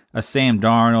a Sam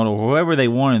Darnold or whoever they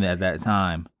wanted at that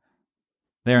time.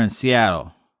 They're in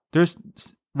Seattle.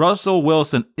 Russell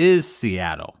Wilson is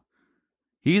Seattle.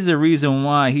 He's the reason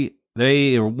why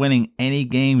they are winning any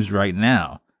games right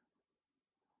now.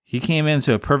 He came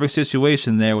into a perfect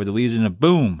situation there with the Legion of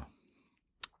Boom.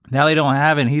 Now they don't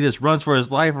have it, and he just runs for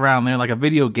his life around there like a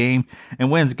video game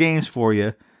and wins games for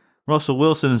you. Russell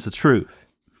Wilson is the truth.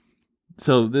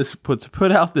 So this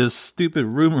put out this stupid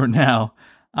rumor now.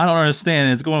 I don't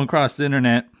understand. It's going across the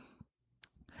internet.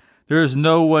 There is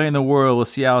no way in the world the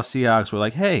Seattle Seahawks were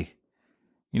like, hey,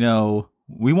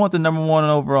 we want the number 1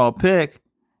 overall pick,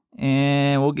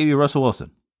 and we'll give you Russell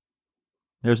Wilson.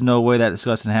 There's no way that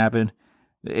discussion happened.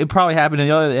 It probably happened in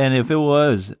the other end. If it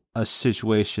was a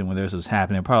situation where this was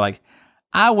happening, probably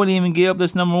I wouldn't even give up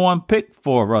this number 1 pick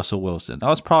for Russell Wilson. That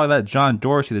was probably that John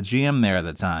Dorsey, the GM there at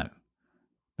the time.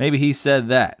 Maybe he said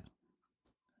that.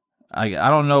 I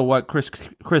don't know what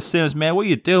Chris Sims, man, what are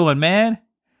you doing, man?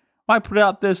 Why put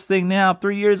out this thing now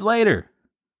 3 years later?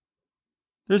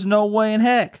 There's no way in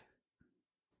heck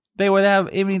they would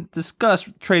have even discussed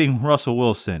trading Russell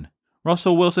Wilson.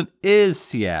 Russell Wilson is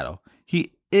Seattle.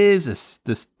 He is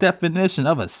this definition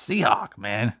of a Seahawk,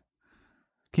 man.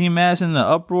 Can you imagine the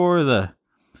uproar,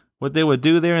 what they would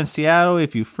do there in Seattle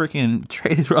if you freaking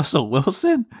traded Russell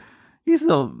Wilson? He's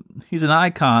an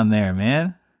icon there,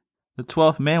 man. The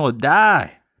 12th man will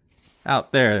die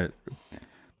out there.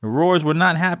 The roars would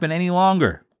not happen any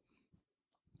longer.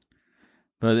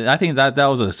 But I think that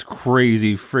was a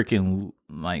crazy freaking,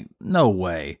 no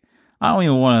way. I don't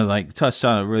even want to, touch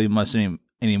on it really much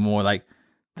anymore.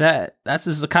 That's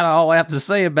just kind of all I have to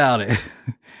say about it.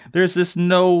 There's just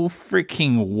no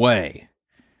freaking way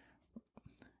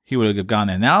he would have gone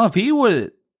there. Now, if he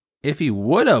would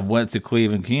have went to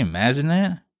Cleveland, can you imagine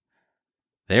that?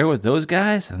 There with those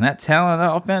guys and that talent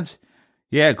on offense,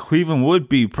 yeah, Cleveland would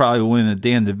be probably winning the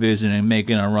damn division and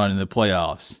making a run in the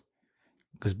playoffs.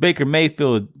 Because Baker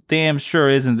Mayfield damn sure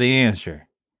isn't the answer.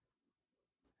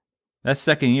 That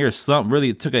second year slump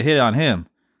really took a hit on him.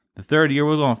 The third year,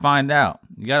 we're going to find out.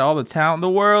 You got all the talent in the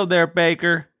world there,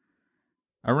 Baker.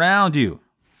 Around you.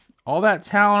 All that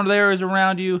talent there is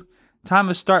around you. Time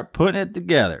to start putting it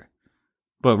together.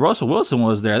 But Russell Wilson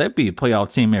was there. They'd be a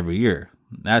playoff team every year.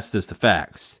 That's just the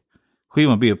facts.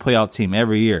 Cleveland would be a playoff team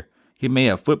every year. He may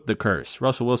have flipped the curse.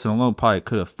 Russell Wilson alone probably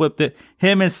could have flipped it.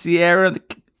 Him and Sierra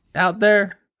out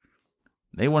there,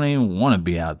 they wouldn't even want to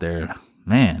be out there.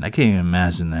 Man, I can't even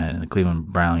imagine that in the Cleveland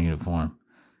Brown uniform.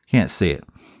 Can't see it.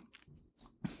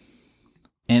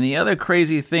 And the other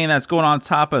crazy thing that's going on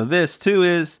top of this, too,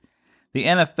 is the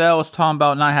NFL is talking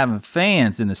about not having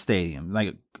fans in the stadium.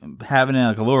 Like having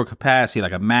like a lower capacity,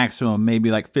 like a maximum,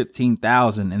 maybe like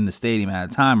 15,000 in the stadium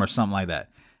at a time or something like that.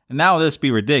 And now this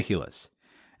be ridiculous.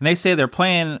 And they say they're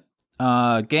playing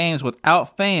games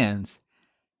without fans,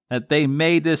 that they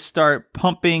made this start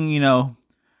pumping,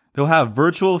 they'll have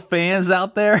virtual fans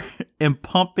out there and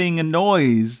pumping a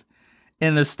noise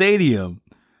in the stadium.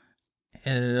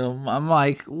 And I'm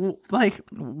like, what?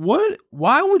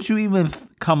 Why would you even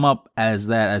come up as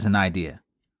that as an idea?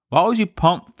 Why would you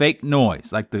pump fake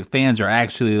noise like the fans are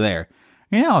actually there?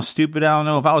 You know how stupid, I don't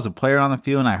know, if I was a player on the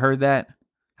field and I heard that,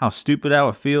 how stupid I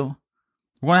would feel?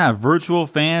 We're going to have virtual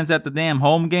fans at the damn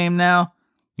home game now?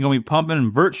 You're going to be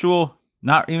pumping virtual,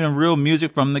 not even real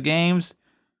music from the games?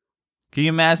 Can you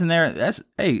imagine there?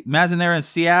 Imagine there in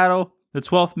Seattle, the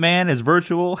 12th man is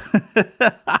virtual.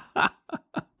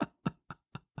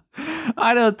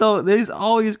 I don't know. There's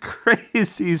all these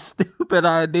crazy, stupid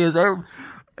ideas.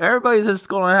 Everybody's just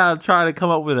going to try to come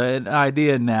up with an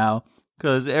idea now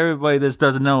because everybody just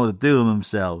doesn't know what to do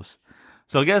themselves.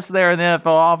 So I guess they're in the NFL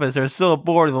office. They're so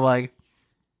bored. They're like,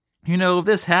 if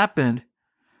this happened,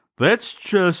 let's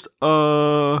just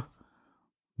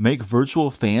make virtual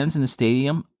fans in the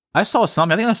stadium. I saw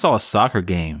something. I think I saw a soccer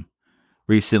game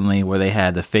recently where they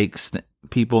had the fake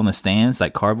people in the stands,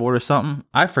 like cardboard or something.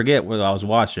 I forget what I was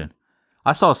watching.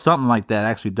 I saw something like that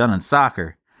actually done in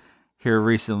soccer here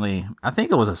recently. I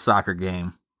think it was a soccer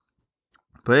game.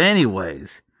 But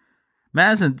anyways,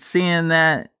 imagine seeing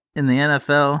that in the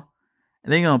NFL.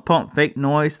 And they're going to pump fake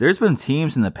noise. There's been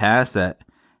teams in the past that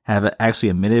have actually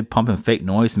admitted pumping fake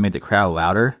noise to make the crowd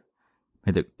louder.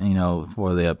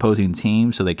 For the opposing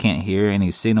team so they can't hear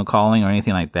any signal calling or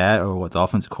anything like that, or what the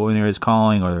offensive coordinator is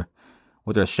calling, or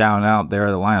what they're shouting out there at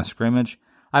the line of scrimmage.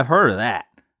 I've heard of that.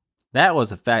 That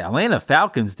was a fact. Atlanta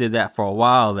Falcons did that for a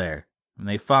while there, and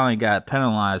they finally got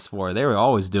penalized for it. They were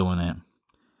always doing it.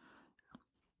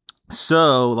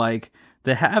 So,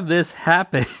 to have this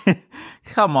happen,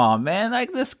 come on, man.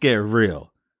 Let's get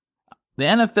real. The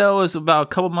NFL is about a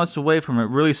couple months away from it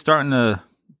really starting the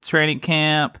training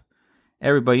camp.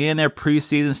 Everybody in there,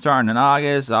 preseason starting in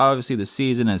August. Obviously, the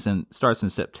season starts in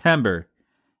September.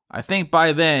 I think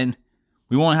by then,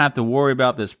 we won't have to worry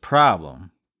about this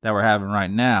problem that we're having right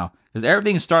now because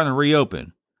everything's starting to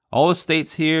reopen. All the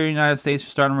states here in the United States are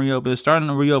starting to reopen. They're starting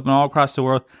to reopen all across the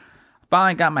world. I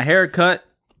finally got my hair cut.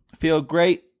 I feel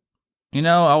great.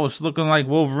 I was looking like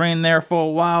Wolverine there for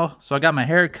a while, so I got my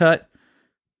hair cut.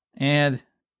 And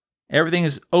everything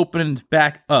is opened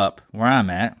back up where I'm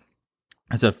at.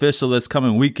 It's official this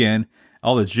coming weekend.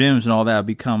 All the gyms and all that will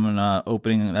be coming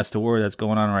opening. That's the word that's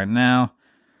going on right now.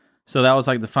 So that was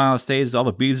the final stages. All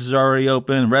the beaches are already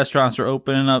open. Restaurants are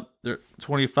opening up. They're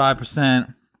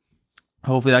 25%.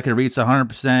 Hopefully that can reach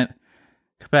 100%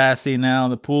 capacity now.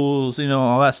 The pools,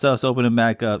 all that stuff's opening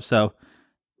back up. So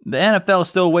the NFL is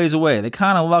still ways away. They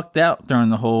kind of lucked out during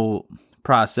the whole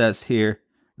process here.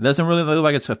 It doesn't really look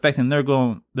like it's affecting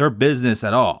their business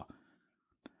at all.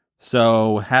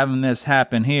 So having this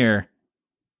happen here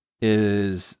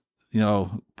is,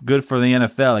 good for the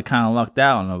NFL. They kind of lucked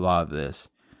out on a lot of this.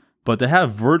 But to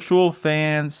have virtual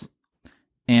fans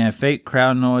and fake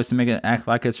crowd noise to make it act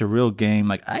like it's a real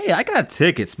game, I got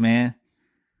tickets, man.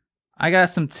 I got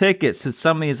some tickets to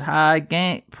some of these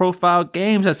high-profile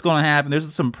games that's going to happen.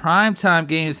 There's some primetime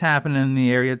games happening in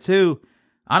the area, too.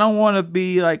 I don't want to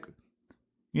be,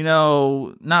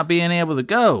 not being able to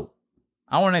go.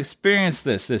 I want to experience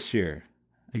this year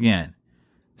again.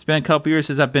 It's been a couple years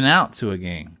since I've been out to a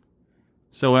game.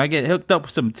 So when I get hooked up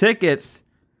with some tickets,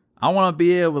 I want to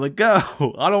be able to go.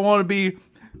 I don't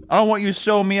want you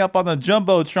showing me up on the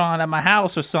Jumbotron at my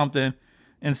house or something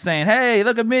and saying, hey,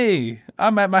 look at me.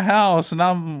 I'm at my house and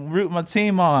I'm rooting my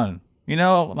team on.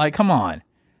 Come on.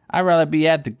 I'd rather be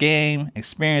at the game,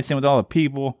 experiencing with all the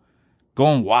people,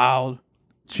 going wild,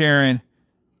 cheering,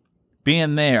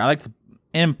 being there. I like to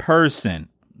in person.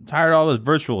 I'm tired of all this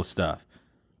virtual stuff.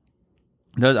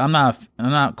 I'm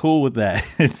not cool with that.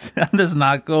 I'm just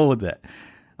not cool with that.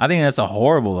 I think that's a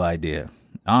horrible idea.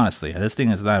 Honestly, I just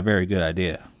think it's not a very good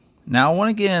idea. Now I want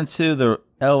to get into the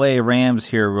LA Rams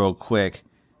here real quick,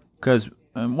 because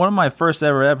one of my first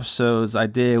ever episodes I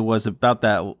did was about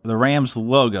the Rams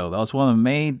logo. That was one of the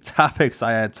main topics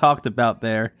I had talked about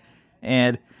there.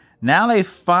 And now they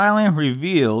finally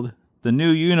revealed the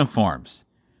new uniforms.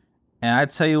 And I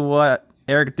tell you what,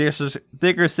 Eric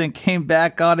Dickerson came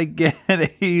back on again.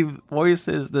 He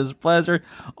voices displeasure.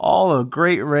 All the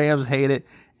great Rams hate it.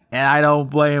 And I don't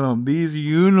blame him. These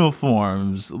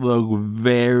uniforms look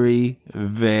very,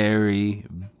 very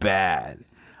bad.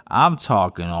 I'm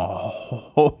talking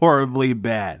horribly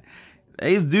bad.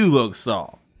 They do look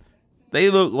soft. They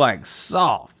look like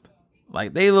soft.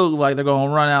 Like they look like they're going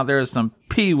to run out there some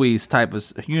Pee-wee's type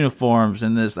of uniforms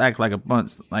and this act like a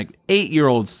bunch, like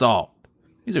 8-year-old soft.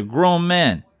 These are grown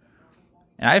men.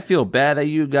 And I feel bad that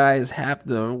you guys have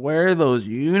to wear those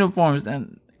uniforms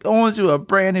and go into a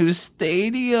brand new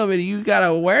stadium and you got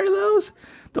to wear those?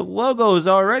 The logo is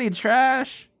already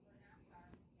trash.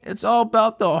 It's all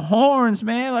about the horns,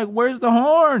 man. Like, where's the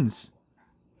horns?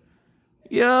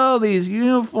 Yo, these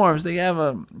uniforms, they have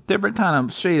a different kind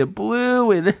of shade of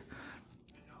blue, and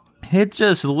it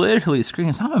just literally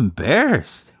screams. I'm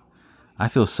embarrassed. I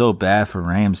feel so bad for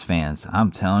Rams fans. I'm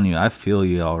telling you, I feel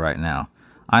you all right now.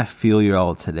 I feel you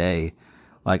all today.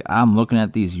 Like, I'm looking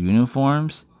at these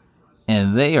uniforms,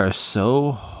 and they are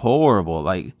so horrible.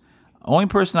 Like, only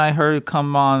person I heard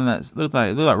come on that looked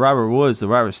like Robert Woods, the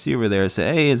wide receiver there,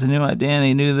 said, hey, it's a new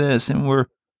identity, knew this, and we're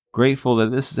grateful that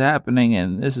this is happening,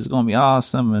 and this is going to be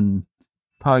awesome, and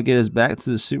probably get us back to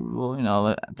the Super Bowl. You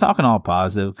know, talking all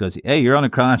positive because, hey, you're on a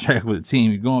contract with the team.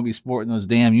 You're going to be sporting those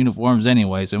damn uniforms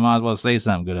anyway, so you might as well say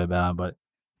something good about them. But,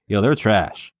 yo, they're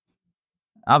trash.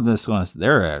 I'm just going to say,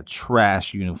 they're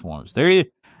trash uniforms.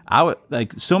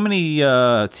 So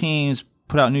many teams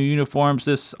put out new uniforms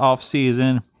this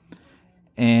offseason.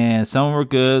 And some were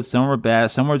good, some were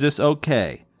bad, some were just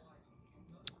okay.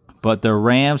 But the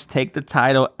Rams take the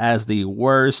title as the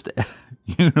worst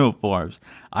uniforms.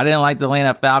 I didn't like the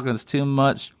Atlanta Falcons too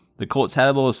much. The Colts had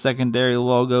a little secondary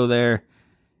logo there.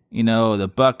 You know, the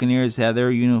Buccaneers had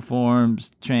their uniforms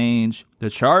changed.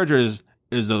 The Chargers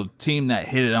is the team that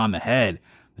hit it on the head.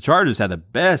 The Chargers had the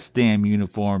best damn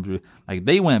uniforms. Like,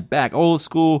 they went back old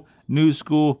school, new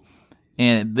school,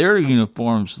 and their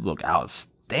uniforms look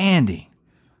outstanding.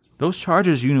 Those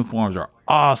Chargers uniforms are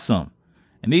awesome.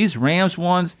 And these Rams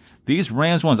ones,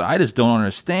 I just don't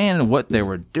understand what they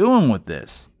were doing with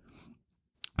this.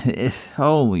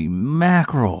 Holy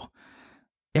mackerel.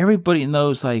 Everybody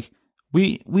knows, like,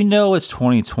 we know it's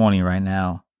 2020 right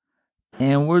now.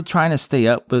 And we're trying to stay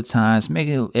up with the times,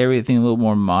 making everything a little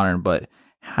more modern. But,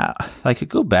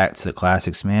 go back to the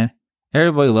classics, man.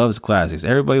 Everybody loves classics.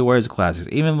 Everybody wears the classics.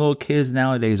 Even little kids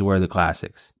nowadays wear the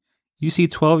classics. You see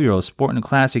 12-year-olds sporting the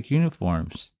classic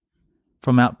uniforms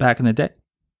from out back in the day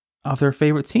of their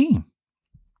favorite team.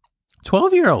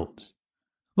 12-year-olds.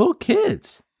 Little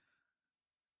kids.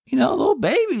 You know, little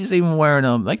babies even wearing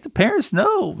them. Like, the parents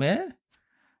know, man.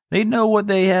 They know what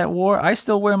they had wore. I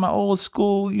still wear my old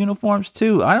school uniforms,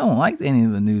 too. I don't like any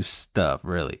of the new stuff,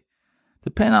 really.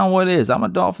 Depending on what it is. I'm a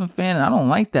Dolphin fan, and I don't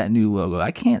like that new logo.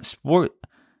 I can't sport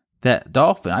that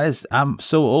Dolphin. I'm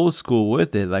so old school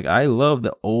with it. Like, I love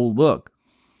the old look.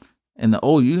 And the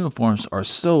old uniforms are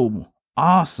so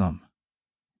awesome.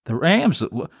 The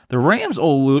Rams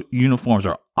old uniforms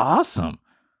are awesome.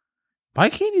 Why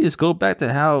can't you just go back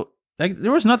to how, like,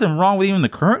 there was nothing wrong with even the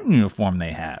current uniform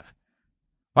they have.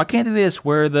 Why can't they just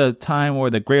wear the time or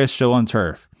the greatest show on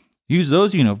turf? Use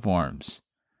those uniforms.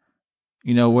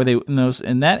 You know, where they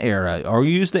in that era, or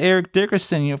use the Eric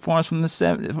Dickerson uniforms from the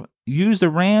 70s. Use the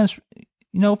Rams,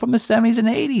 from the 70s and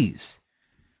 80s.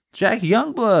 Jack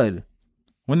Youngblood,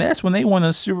 when they won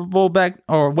the Super Bowl back,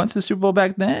 or went to the Super Bowl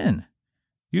back then.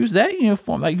 Use that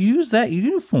uniform. Use that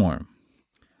uniform.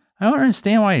 I don't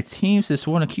understand why teams just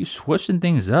want to keep switching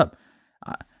things up.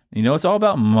 It's all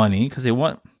about money because they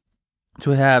want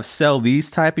to sell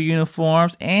these type of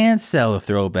uniforms and sell the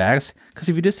throwbacks. Because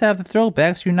if you just have the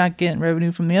throwbacks, you're not getting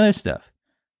revenue from the other stuff.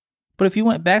 But if you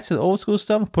went back to the old school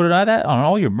stuff and put it on that on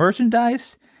all your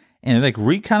merchandise and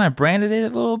kind of branded it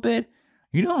a little bit,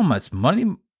 you know how much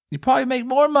money you probably make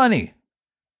more money.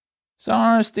 So I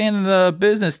don't understand the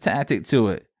business tactic to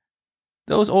it.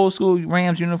 Those old school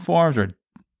Rams uniforms are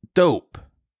dope.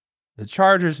 The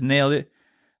Chargers nailed it.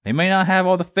 They may not have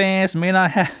all the fans,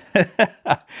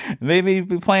 maybe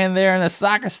be playing there in a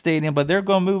soccer stadium, but they're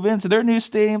going to move into their new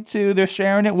stadium too. They're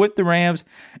sharing it with the Rams,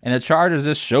 and the Chargers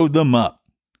just showed them up.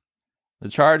 The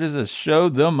Chargers just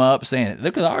showed them up saying,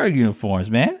 look at our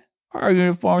uniforms, man. our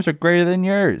uniforms are greater than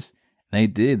yours. And they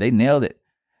did. They nailed it.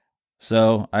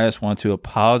 So I just want to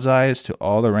apologize to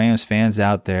all the Rams fans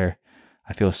out there.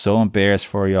 I feel so embarrassed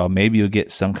for y'all. Maybe you'll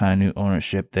get some kind of new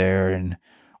ownership there,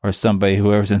 or somebody,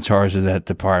 whoever's in charge of that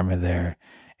department there,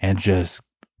 and just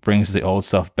brings the old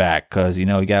stuff back. Because, you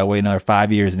got to wait another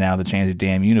 5 years now to change the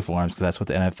damn uniforms, because that's what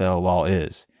the NFL law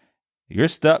is. You're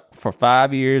stuck for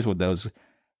 5 years with those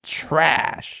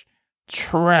trash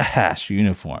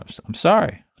uniforms. I'm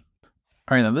sorry.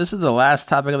 All right, now this is the last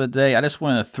topic of the day. I just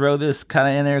want to throw this kind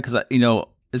of in there because,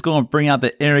 it's going to bring out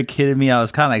the inner kid in me. I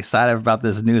was kind of excited about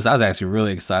this news. I was actually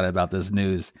really excited about this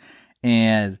news.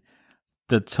 And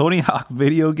the Tony Hawk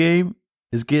video game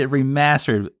is getting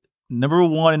remastered. Number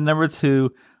 1 and number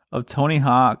 2 of Tony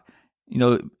Hawk.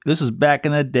 This was back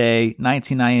in the day,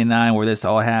 1999, where this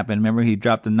all happened. Remember, he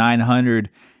dropped the 900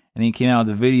 and he came out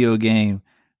with the video game.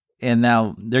 And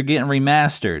now they're getting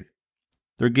remastered.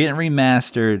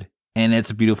 And it's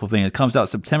a beautiful thing. It comes out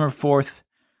September 4th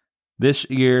this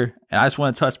year. And I just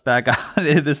want to touch back on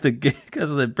this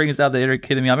because it brings out the inner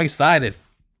kid in me. I'm excited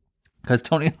because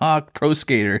Tony Hawk Pro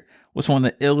Skater was one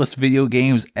of the illest video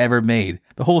games ever made.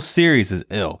 The whole series is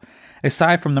ill.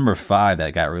 Aside from number 5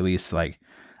 that got released, I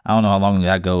don't know how long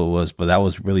ago it was, but that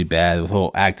was really bad. The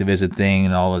whole Activision thing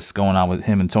and all this going on with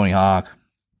him and Tony Hawk.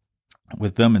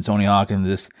 With them and Tony Hawk, and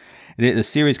the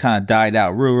series kind of died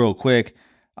out real quick.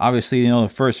 Obviously, the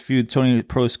first few Tony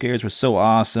Pro Skaters were so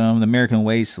awesome. The American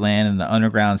Wasteland and the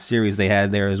Underground series they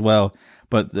had there as well.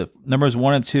 But the numbers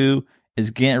 1 and 2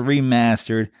 is getting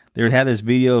remastered. They had this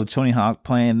video of Tony Hawk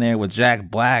playing there with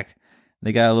Jack Black.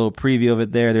 They got a little preview of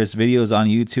it there. There's videos on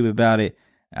YouTube about it.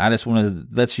 I just want to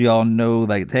let you all know,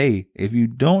 hey, if you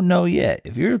don't know yet,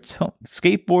 if you're a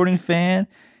skateboarding fan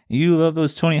and you love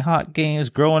those Tony Hawk games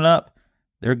growing up,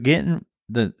 they're getting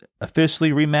the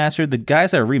officially remastered. The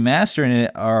guys that are remastering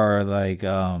it are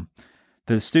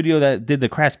the studio that did the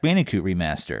Crash Bandicoot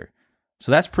remaster.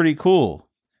 So that's pretty cool.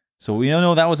 So we don't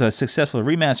know that was a successful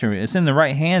remaster. It's in the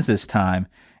right hands this time.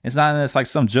 It's not in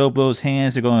some Joe Blow's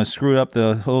hands. They're going to screw up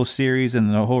the whole series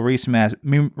and the whole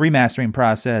remastering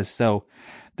process. So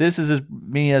this is just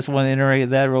me. I just want to iterate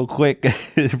that real quick.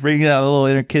 Bring out a little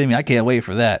inner kid in me. I can't wait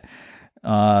for that.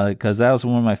 Because that was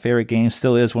one of my favorite games,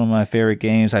 still is one of my favorite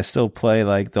games. I still play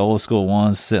the old school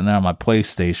ones sitting there on my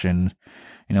PlayStation,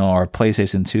 or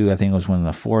PlayStation 2. I think it was when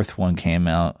the 4th one came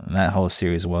out, and that whole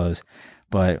series was.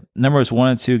 But numbers 1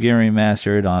 and 2 getting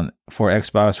remastered for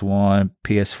Xbox One,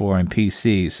 PS4, and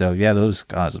PC. So yeah, those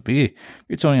guys will be. If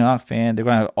you're a Tony Hawk fan, they're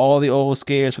gonna have all the old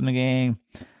skaters from the game,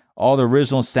 all the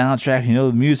original soundtrack.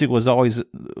 The music was always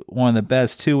one of the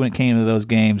best too when it came to those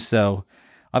games. So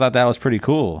I thought that was pretty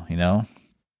cool,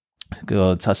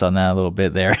 Go touch on that a little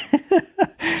bit there.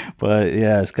 But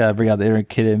yeah, it's got to bring out the inner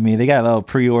kid in me. They got little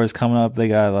pre-orders coming up. They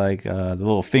got the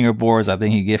little fingerboards I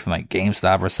think you get from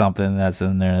GameStop or something that's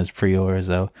in there as pre-orders.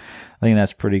 So I think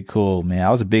that's pretty cool, man. I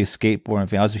was a big skateboarding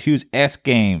fan. I was a huge X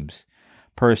Games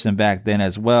person back then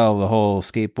as well. The whole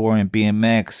skateboarding,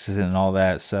 BMX and all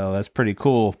that. So that's pretty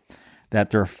cool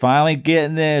that they're finally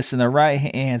getting this in the right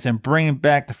hands and bringing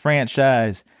back the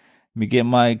franchise. Let me get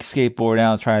my skateboard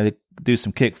out and try to do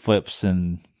some kick flips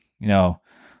and,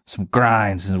 some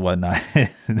grinds and whatnot.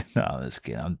 No, just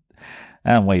kidding.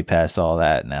 I'm way past all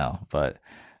that now. But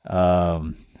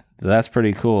that's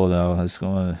pretty cool, though. I was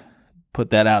going to put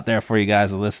that out there for you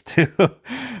guys to listen to.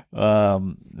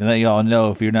 And let y'all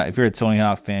know if you're a Tony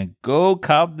Hawk fan, go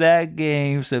cop that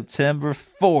game September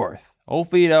 4th.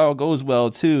 Hopefully it all goes well,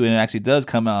 too, and it actually does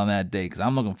come out on that day because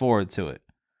I'm looking forward to it.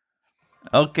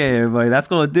 Okay, everybody, that's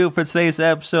going to do it for today's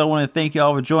episode. I want to thank you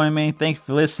all for joining me. Thank you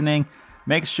for listening.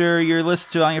 Make sure you're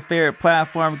listening to it on your favorite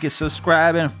platform. Get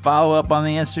subscribed and follow up on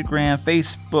the Instagram,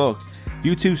 Facebook,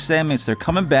 YouTube segments. They're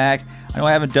coming back. I know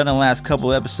I haven't done the last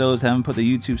couple episodes. Haven't put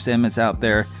the YouTube segments out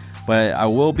there. But I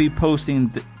will be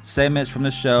posting segments from the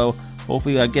show.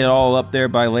 Hopefully I get it all up there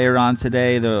by later on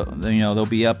today. They'll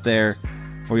be up there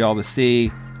for y'all to see.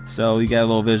 So you got a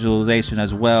little visualization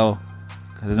as well.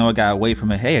 Because I know I got away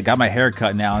from it. Hey, I got my hair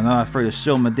cut now. I'm not afraid to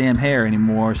show my damn hair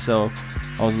anymore. So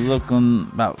I was looking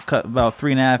cut about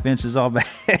 3.5 inches off my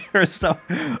hair. So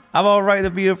I'm all right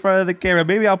to be in front of the camera.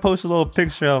 Maybe I'll post a little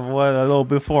picture of a little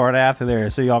before and after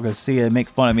there so y'all can see it and make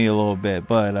fun of me a little bit.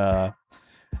 But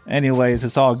anyways,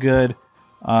 it's all good.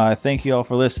 Thank you all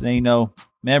for listening.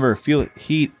 Remember, Feel the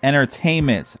Heat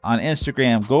Entertainment on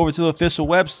Instagram. Go over to the official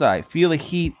website,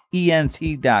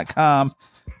 feeltheheatent.com.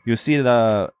 You'll see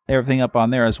everything up on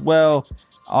there as well.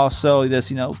 Also,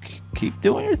 just keep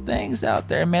doing your things out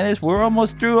there, man. We're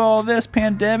almost through all this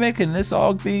pandemic, and it's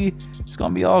gonna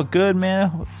be all good,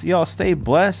 man. So y'all stay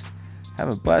blessed. Have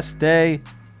a blessed day.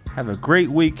 Have a great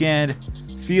weekend.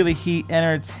 Feel the Heat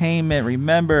Entertainment.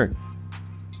 Remember,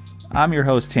 I'm your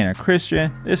host, Tanner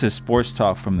Christian. This is Sports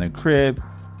Talk from the Crib.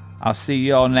 I'll see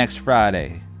y'all next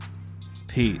Friday.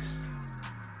 Peace.